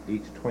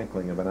 each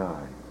twinkling of an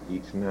eye,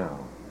 each now.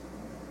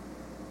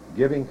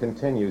 Giving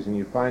continues, and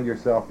you find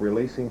yourself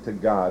releasing to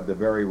God the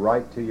very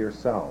right to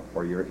yourself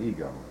or your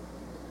ego.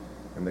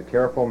 And the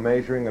careful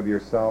measuring of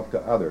yourself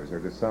to others or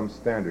to some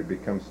standard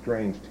becomes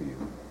strange to you.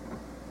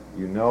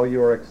 You know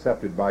you are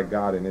accepted by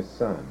God and His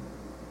Son,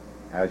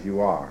 as you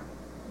are,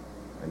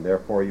 and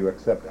therefore you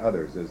accept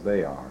others as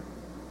they are.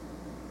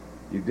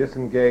 You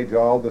disengage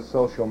all the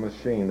social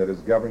machine that has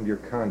governed your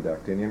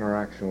conduct in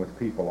interaction with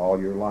people all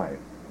your life,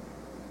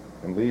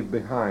 and leave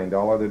behind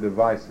all other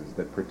devices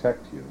that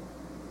protect you,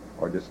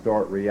 or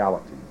distort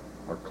reality,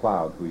 or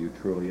cloud who you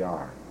truly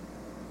are.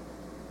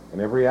 In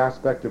every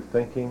aspect of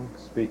thinking,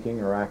 speaking,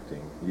 or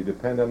acting, you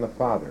depend on the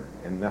Father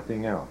and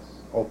nothing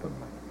else,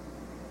 openly.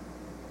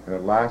 And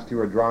at last you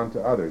are drawn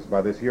to others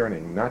by this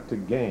yearning, not to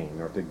gain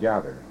or to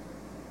gather,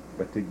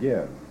 but to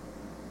give,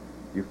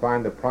 you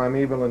find the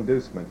primeval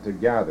inducement to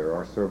gather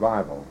or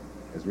survival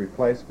is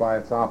replaced by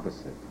its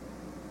opposite,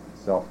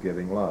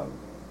 self-giving love.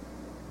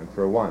 And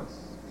for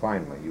once,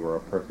 finally, you are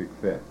a perfect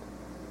fit.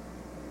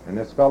 In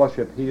this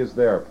fellowship, he is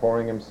there,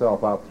 pouring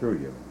himself out through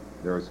you.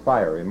 There is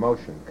fire,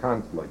 emotion,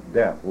 conflict,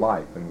 death,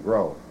 life, and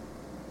growth.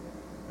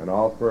 And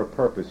all for a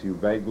purpose you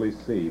vaguely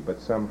see, but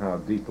somehow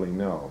deeply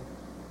know.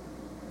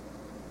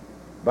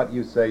 But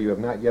you say you have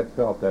not yet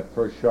felt that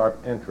first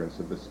sharp entrance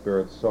of the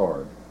Spirit's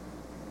sword.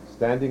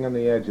 Standing on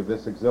the edge of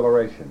this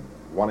exhilaration,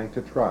 wanting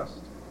to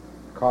trust,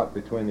 caught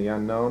between the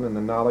unknown and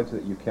the knowledge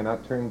that you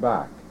cannot turn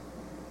back,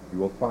 you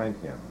will find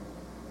him.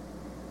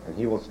 And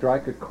he will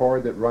strike a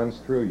chord that runs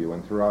through you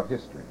and throughout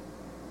history.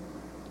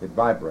 It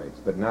vibrates,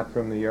 but not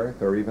from the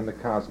earth or even the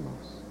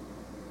cosmos.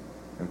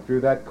 And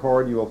through that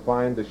chord you will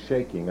find the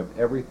shaking of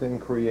everything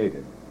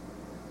created.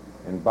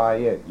 And by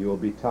it you will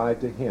be tied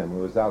to him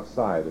who is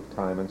outside of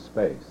time and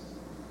space.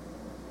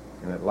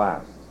 And at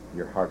last,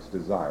 your heart's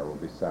desire will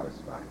be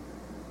satisfied.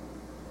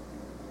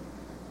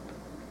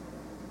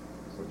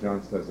 So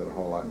John says it a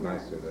whole lot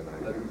nicer than I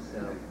do. Doesn't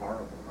sound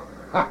horrible.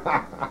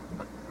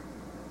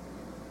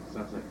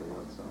 Sounds like the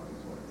one song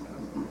is what it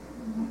sounds like.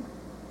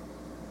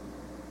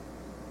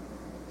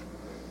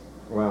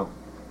 Well,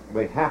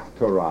 the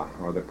Haftarah,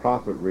 or the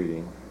prophet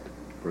reading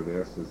for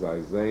this, is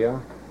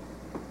Isaiah.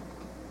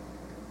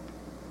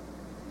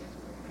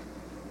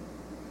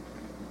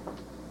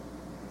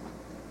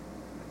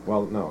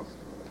 Well, no,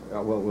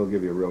 we'll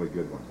give you a really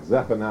good one.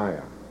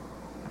 Zephaniah.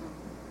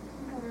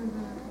 I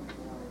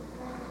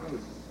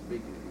was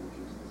speaking to you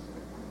just a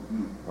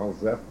second. Oh,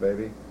 Zeph,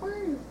 baby.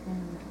 Where is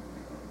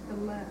that? The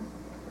last.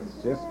 It's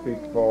just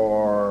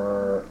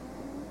before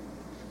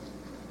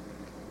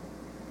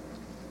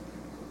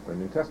the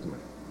New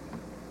Testament.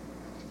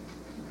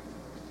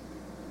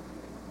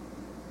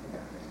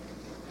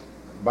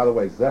 By the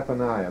way,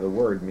 Zephaniah, the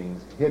word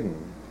means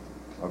hidden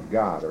of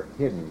God or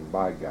hidden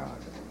by God.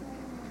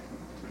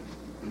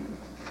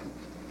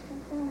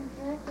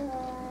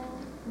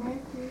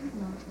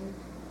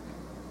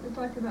 It's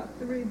like about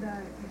 3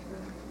 back or so.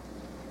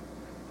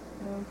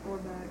 No, 4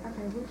 back.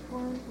 Okay, which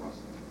one?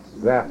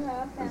 Zeph.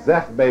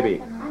 Zeph,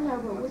 baby. I know,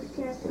 but which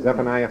chapter?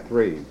 Zephaniah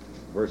 3,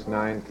 verse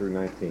 9 through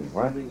 19.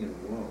 What? Something in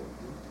woe.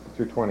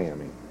 Through 20, I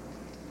mean.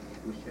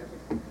 Which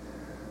chapter?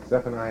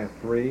 Zephaniah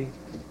 3,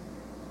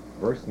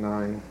 verse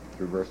 9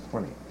 through verse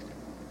 20.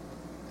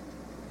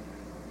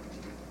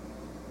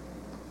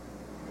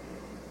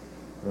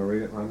 Want to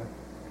read it, Rhonda?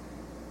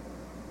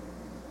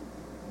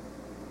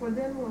 For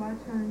then will I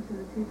turn to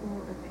the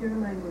people of pure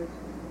language,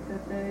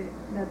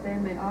 that they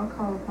may all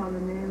call upon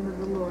the name of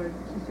the Lord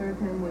to serve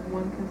him with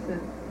one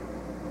consent.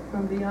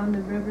 From beyond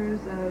the rivers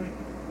of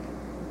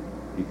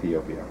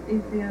Ethiopia.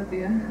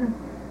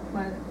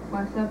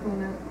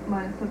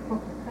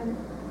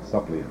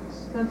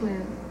 Suppliants.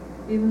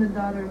 even the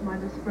daughter of my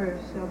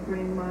dispersed shall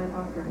bring mine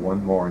offering.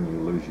 One more and you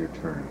lose your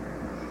turn.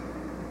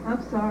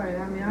 I'm sorry.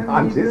 I mean, I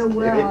I'm read just real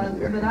well,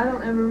 kidding you. but I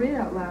don't ever read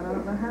out loud. I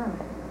don't know how.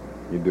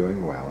 You're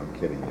doing well. I'm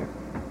kidding you.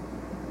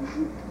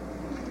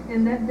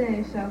 In that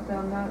day shalt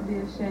thou not be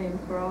ashamed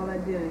for all thy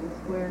doings,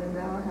 wherein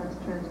thou hast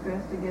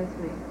transgressed against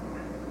me.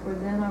 For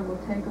then I will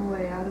take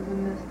away out of the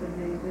midst of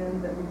thee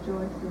them that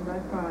rejoice in thy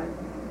pride,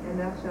 and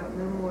thou shalt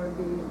no more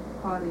be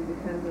haughty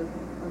because of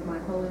my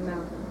holy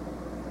mountain.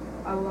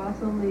 I will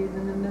also leave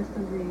in the midst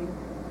of thee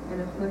an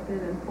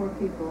afflicted and poor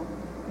people,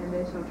 and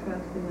they shall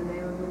trust in the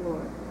name of the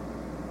Lord.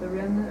 The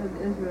remnant of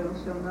Israel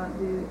shall not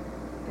do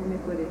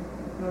iniquity,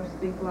 nor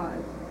speak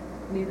lies,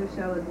 neither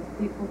shall a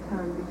deceitful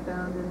tongue be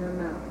found in their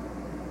mouth.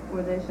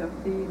 For they shall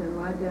feed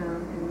and lie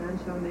down, and none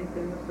shall make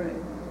them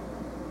afraid.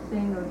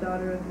 Sing, O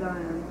daughter of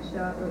Zion,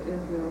 shout, O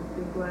Israel,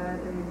 be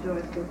glad and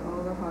rejoice with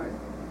all the heart,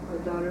 O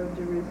daughter of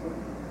Jerusalem.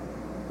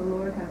 The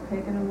Lord hath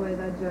taken away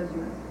thy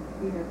judgments,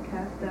 he hath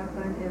cast out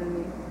thine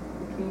enemy,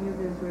 the King of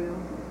Israel,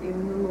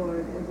 even the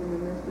Lord is in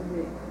the midst of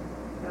thee.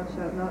 Thou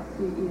shalt not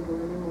see evil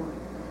any more.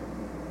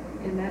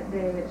 In that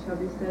day it shall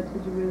be said to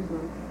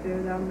Jerusalem, fear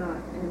thou not,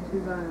 and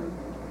to Zion,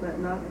 let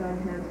not thine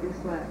hands be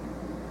slack.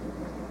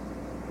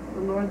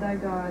 The Lord thy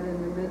God in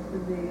the midst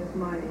of thee is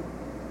mighty.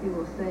 He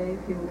will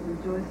save, he will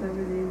rejoice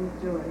over thee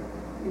with joy.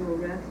 He will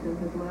rest in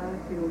his love,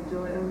 he will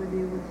joy over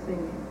thee with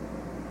singing.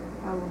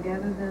 I will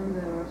gather them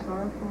that are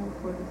sorrowful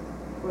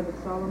for the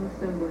solemn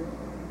assembly,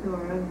 who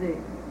are of thee,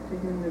 to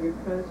whom the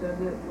reproach of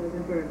it was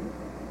a burden.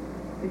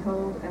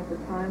 Behold, at the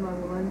time I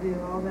will undo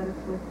all that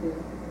afflict thee,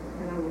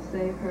 and I will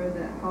save her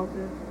that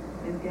halteth,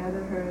 and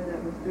gather her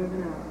that was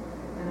driven out,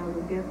 and I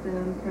will give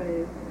them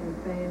praise and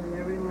fame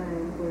in every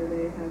land where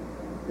they have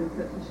been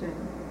put to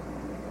shame.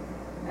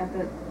 At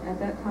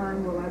that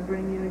time will I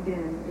bring you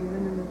again,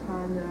 even in the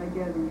time that I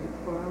gather you,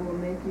 for I will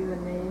make you a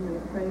name and a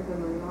praise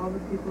among all the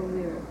people of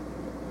the earth.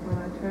 When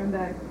I turn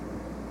back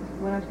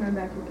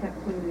your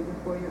captivity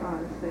before your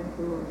eyes, saith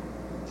the Lord.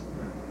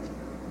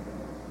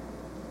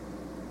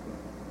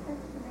 That's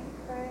a neat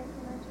phrase,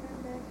 when I turn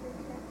back your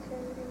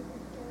captivity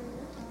before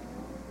your eyes.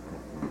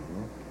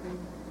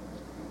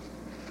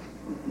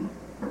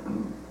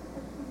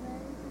 That's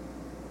amazing.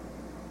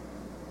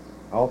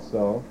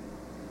 Also,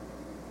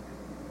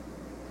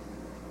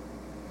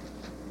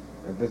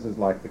 this is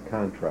like the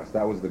contrast.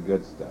 That was the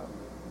good stuff.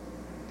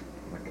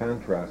 The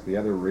contrast, the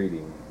other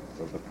reading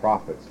of the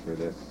prophets for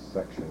this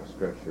section of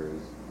Scripture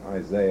is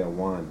Isaiah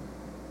 1.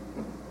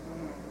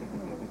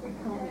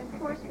 And of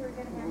course we're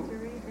going to have to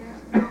read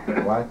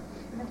that. What?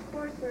 And of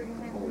course we're going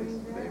to have to Always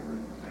read that.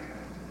 favorite.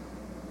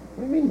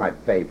 What do you mean my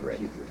favorite?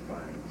 Keep your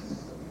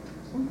finds.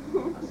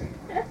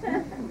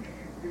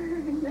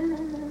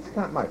 It's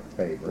not my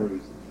favorite.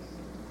 Bruises.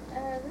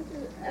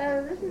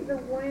 This is the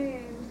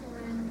wounds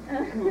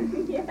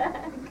one.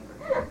 Yeah.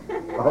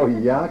 Oh,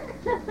 yuck.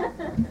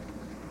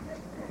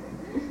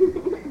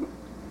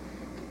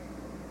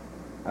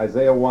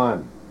 Isaiah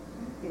 1.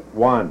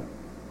 1.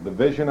 The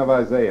vision of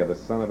Isaiah, the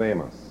son of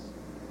Amos,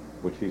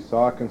 which he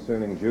saw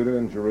concerning Judah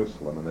and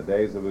Jerusalem in the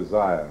days of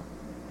Uzziah,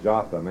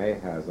 Jotham,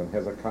 Ahaz, and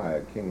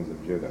Hezekiah, kings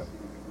of Judah.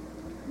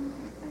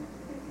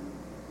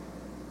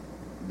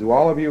 Do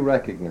all of you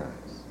recognize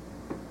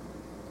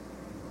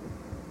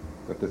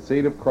that the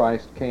seed of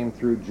Christ came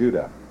through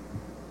Judah,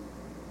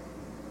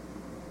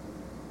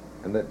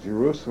 and that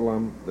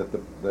Jerusalem,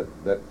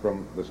 that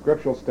from the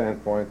scriptural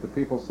standpoint, the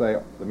people say,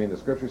 the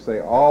scriptures say,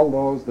 all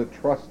those that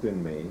trust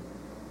in me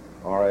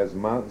are as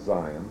Mount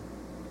Zion,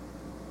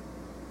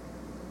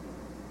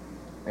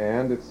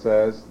 and it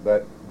says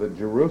that the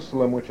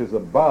Jerusalem which is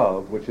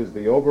above, which is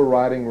the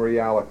overriding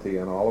reality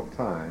in all of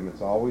time,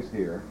 it's always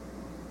here,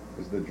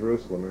 is the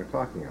Jerusalem they're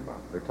talking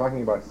about. They're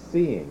talking about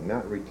seeing,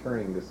 not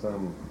returning to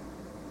some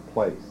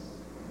place.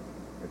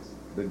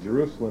 The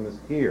Jerusalem is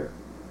here,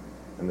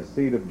 and the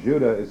seed of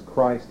Judah is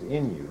Christ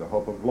in you, the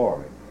hope of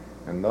glory.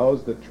 And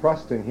those that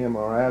trust in him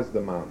are as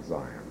the Mount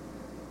Zion.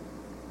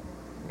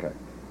 Okay.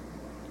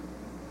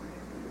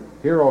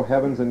 Hear, O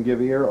heavens, and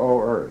give ear,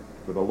 O earth,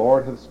 for the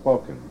Lord hath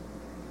spoken.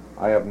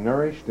 I have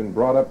nourished and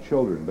brought up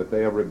children, but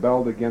they have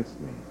rebelled against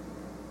me.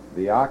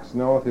 The ox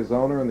knoweth his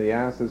owner, and the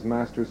ass his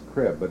master's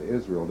crib, but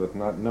Israel doth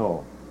not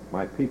know,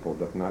 my people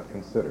doth not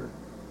consider.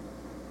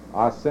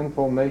 Ah,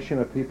 sinful nation,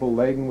 a people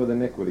laden with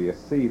iniquity, a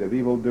seed of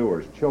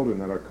evildoers, children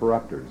that are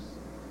corrupters.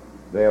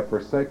 They have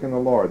forsaken the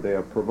Lord, they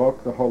have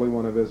provoked the Holy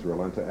One of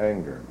Israel unto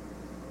anger.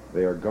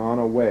 They are gone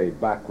away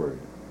backward.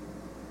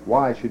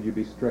 Why should you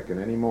be stricken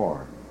any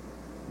more?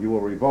 You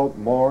will revolt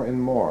more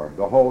and more.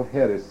 The whole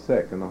head is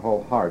sick, and the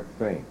whole heart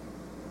faint.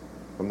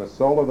 From the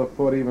sole of the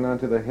foot even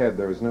unto the head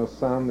there is no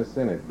soundness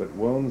in it, but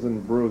wounds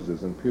and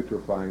bruises and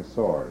putrefying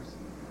sores.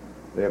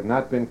 They have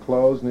not been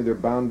closed, neither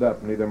bound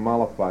up, neither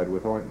mollified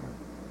with ointment.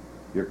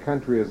 Your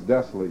country is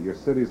desolate, your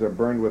cities are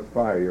burned with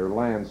fire, your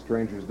land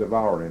strangers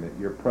devour in it,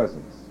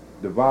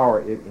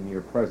 devour it in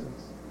your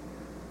presence.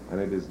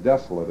 And it is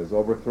desolate, is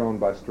overthrown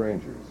by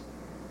strangers.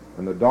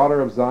 And the daughter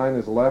of Zion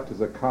is left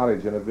as a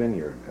cottage in a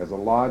vineyard, as a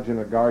lodge in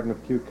a garden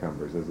of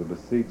cucumbers, as a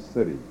besieged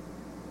city.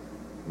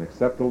 And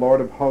except the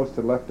Lord of hosts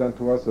had left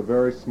unto us a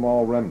very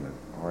small remnant,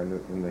 or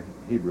in the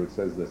Hebrew it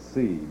says the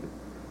seed,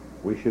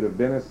 we should have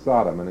been as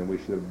Sodom, and we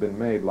should have been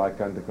made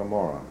like unto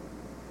Gomorrah.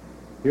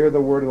 Hear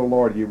the word of the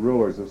Lord, ye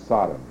rulers of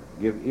Sodom.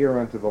 Give ear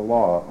unto the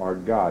law, our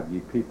God, ye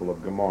people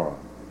of Gomorrah.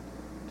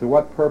 To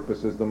what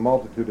purpose is the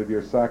multitude of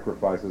your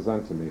sacrifices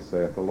unto me,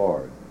 saith the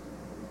Lord?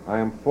 I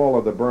am full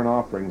of the burnt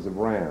offerings of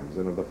rams,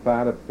 and of the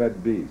fat of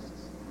fed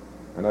beasts,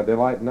 and I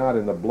delight not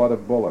in the blood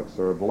of bullocks,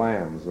 or of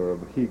lambs, or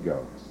of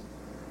he-goats.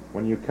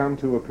 When you come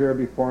to appear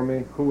before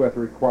me, who hath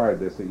required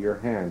this at your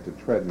hand to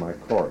tread my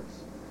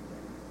courts?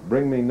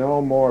 Bring me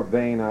no more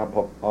vain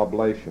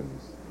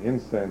oblations.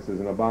 Incense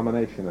is an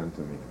abomination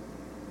unto me.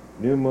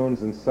 New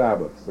moons and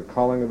Sabbaths, the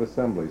calling of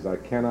assemblies, I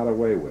cannot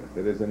away with.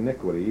 It is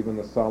iniquity, even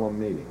the solemn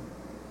meeting.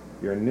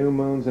 Your new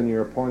moons and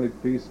your appointed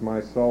feasts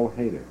my soul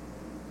hateth.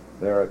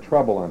 They are a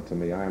trouble unto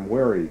me. I am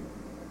weary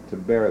to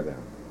bear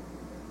them.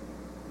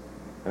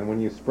 And when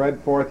you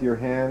spread forth your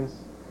hands,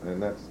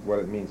 and that's what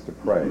it means to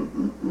pray.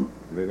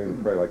 They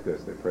didn't pray like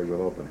this. They prayed with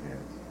open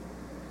hands.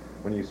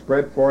 When you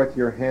spread forth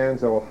your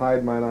hands, I will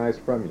hide mine eyes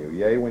from you.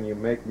 Yea, when you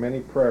make many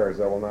prayers,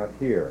 I will not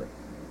hear.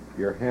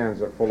 Your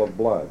hands are full of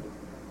blood.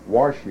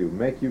 Wash you,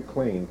 make you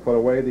clean, put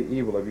away the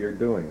evil of your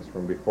doings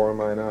from before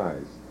mine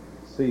eyes.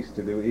 Cease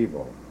to do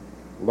evil.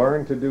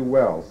 Learn to do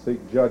well,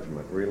 seek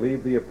judgment,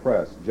 relieve the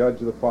oppressed, judge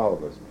the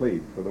fatherless,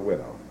 plead for the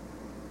widow.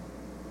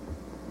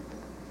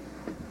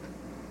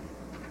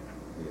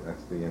 Yeah,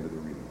 that's the end of the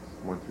readings,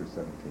 1 through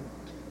 17.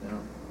 Now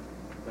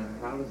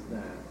how does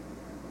that,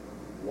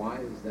 why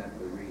is that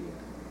the reading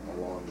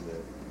along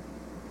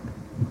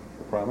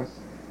The promise?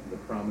 the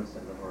promise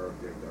and the horror of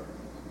great darkness?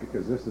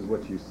 Because this is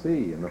what you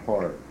see in the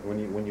horror.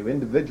 When you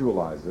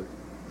individualize it,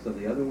 So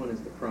the other one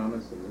is the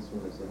promise, and this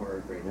one is the horror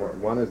of great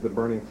darkness. one is the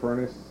burning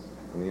furnace,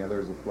 and the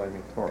other is the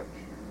flaming torch.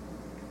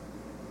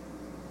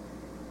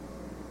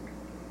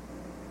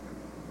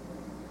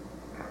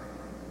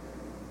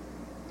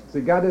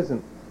 See, God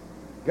doesn't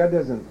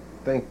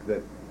think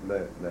that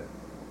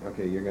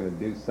okay, you're going to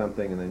do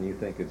something and then you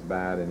think it's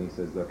bad, and he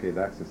says, okay,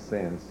 that's a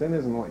sin. Sin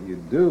isn't what you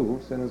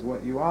do, sin is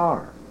what you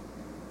are.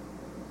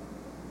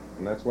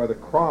 And that's why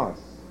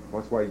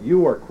that's why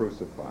you are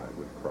crucified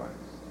with Christ.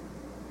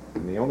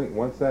 And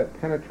once that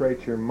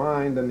penetrates your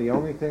mind, then the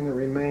only thing that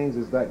remains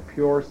is that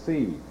pure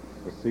seed.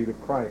 the seed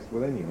of Christ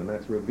within you, and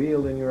that's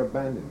revealed in your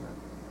abandonment.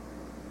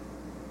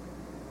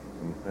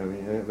 I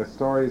mean, the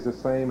story is the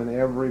same in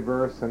every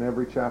verse and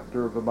every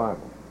chapter of the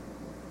Bible.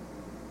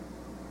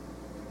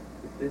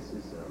 If this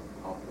is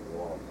off the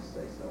wall, just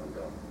say so and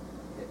don't.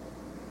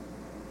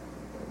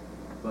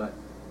 But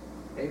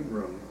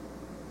Abram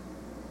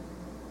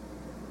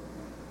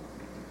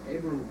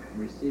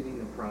receiving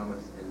the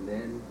promise and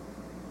then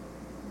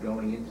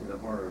going into the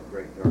horror of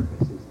great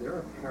darkness, is there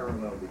a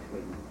parallel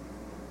between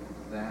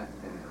that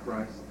and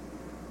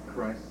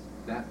Christ's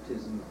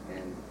baptism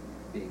and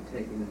being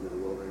taken into the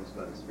wilderness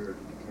by the Spirit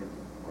to be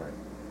tempted? Right.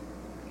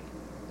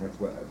 That's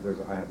what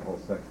I have a whole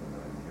section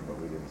on it here, but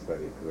we didn't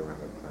study it because we ran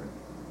out of time.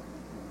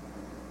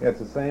 Yeah, it's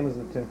the same as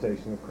the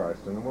temptation of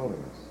Christ in the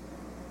wilderness.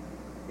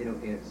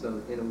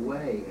 So in a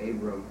way,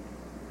 Abram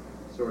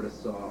sort of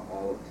saw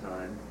all of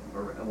time,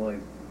 or well,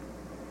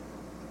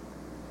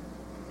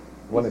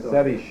 When it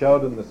said he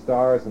showed him the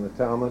stars in the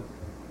Talmud,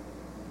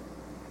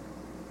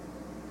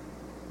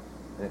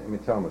 I mean,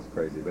 Talmud's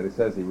crazy, but it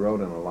says he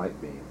rode on a light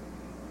beam.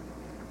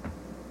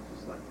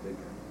 just like the big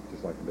guy.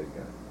 Just like the big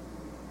guy.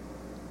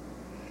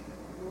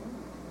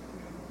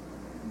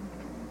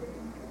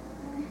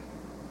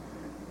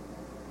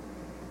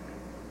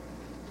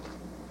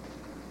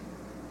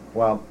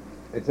 Well,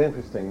 it's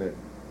interesting that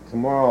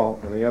tomorrow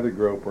in the other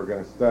group we're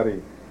going to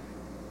study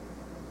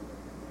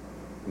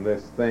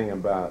this thing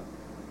about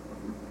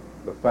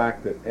the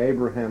fact that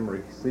Abraham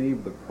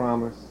received the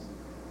promise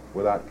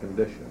without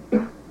condition.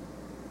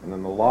 And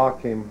then the law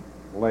came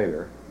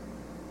later,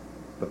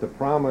 but the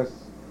promise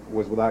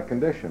was without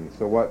condition.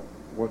 So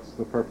what's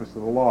the purpose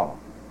of the law?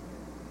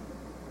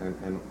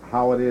 And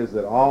how it is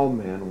that all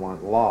men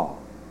want law.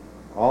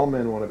 All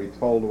men want to be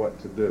told what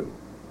to do.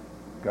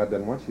 God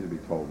doesn't want you to be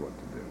told what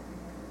to do.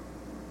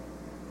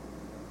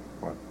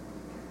 What?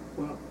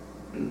 Well,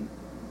 in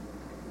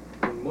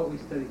what we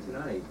studied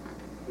tonight,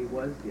 he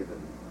was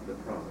given the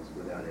promise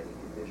without any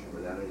condition,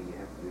 without any you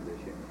have to do this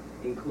yet,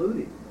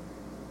 including,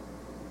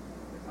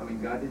 I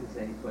mean, God didn't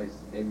say any place,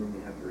 Abram,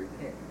 you have to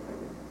repent.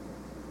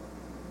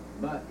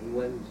 But he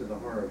went into the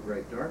horror of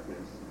great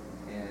darkness,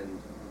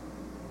 and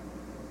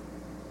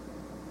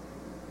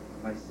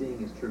by seeing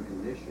his true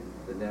condition,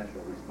 the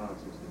natural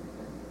response was to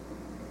repent.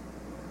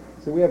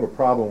 So we have a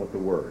problem with the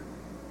word.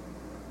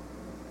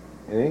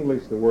 In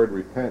English, the word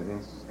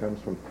repentance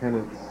comes from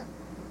penance,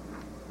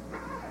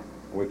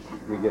 which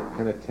we get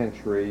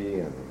penitentiary,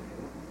 and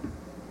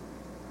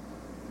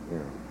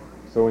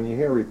so when you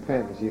hear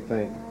repentance, you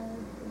think,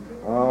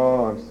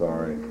 oh, I'm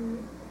sorry,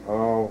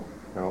 oh,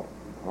 help,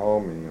 oh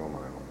me, oh my,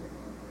 oh me.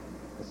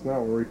 That's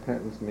not what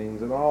repentance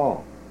means at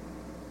all.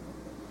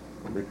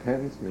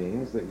 Repentance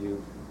means that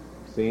you've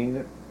seen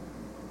it.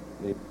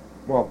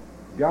 Well,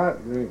 God,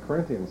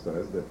 Corinthians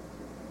says that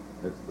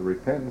it's the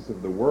repentance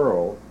of the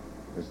world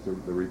is the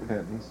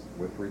repentance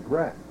with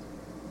regret.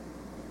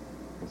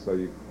 And so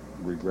you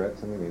regret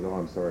something, you know,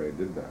 I'm sorry I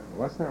did that.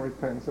 Well, that's not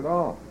repentance at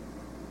all.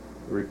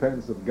 The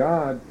repentance of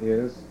God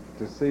is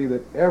to see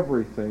that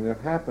everything that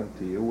happened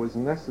to you was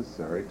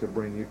necessary to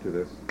bring you to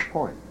this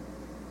point.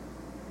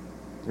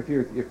 If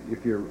you're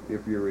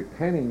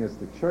repenting as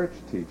the church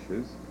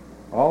teaches,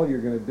 all you're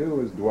going to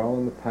do is dwell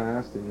in the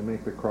past, and you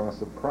make the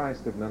cross of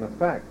Christ of none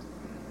effect.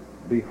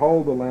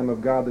 Behold the Lamb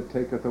of God that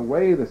taketh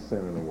away the sin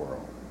of the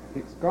world.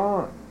 It's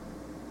gone.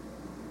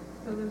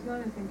 So there's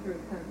not anything to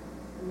repent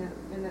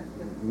in that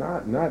sense.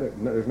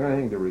 There's not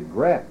anything to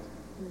regret.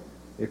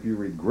 If you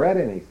regret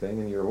anything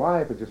in your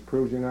life, it just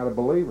proves you're not a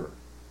believer.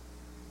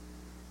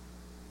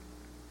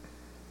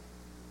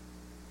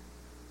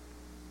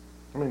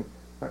 I mean,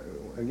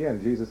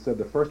 again, Jesus said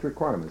the first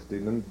requirement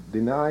is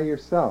deny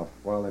yourself.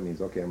 Well, that means,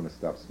 okay, I'm going to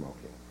stop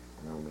smoking.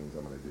 No, it means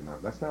I'm going to do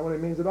not. That's not what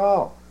it means at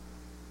all.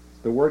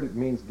 It's the word, it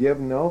means give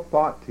no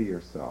thought to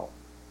yourself.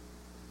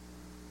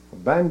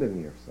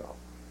 Abandon yourself.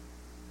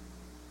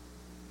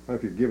 Well,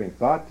 if you're giving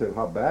thought to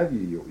how bad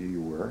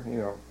you were,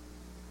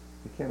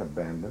 you can't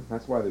abandon.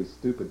 That's why these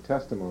stupid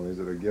testimonies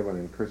that are given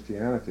in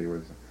Christianity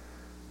was,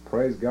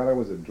 praise God, I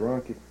was a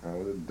drunk, I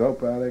was a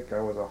dope addict,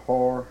 I was a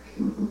whore,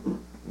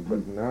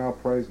 but now,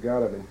 praise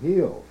God, I've been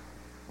healed.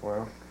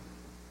 Well,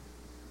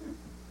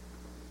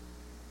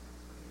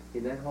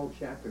 in that whole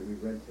chapter we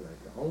read tonight,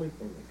 the only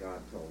thing that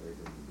God told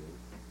Abram to do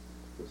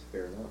was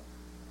fear not.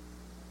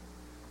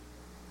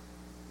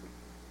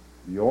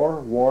 your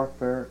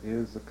warfare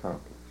is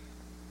accomplished.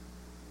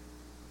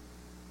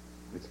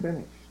 It's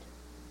finished.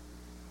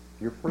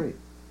 You're free.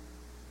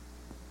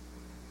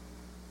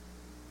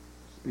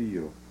 Just be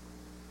you,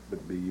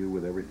 but be you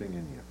with everything in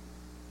you.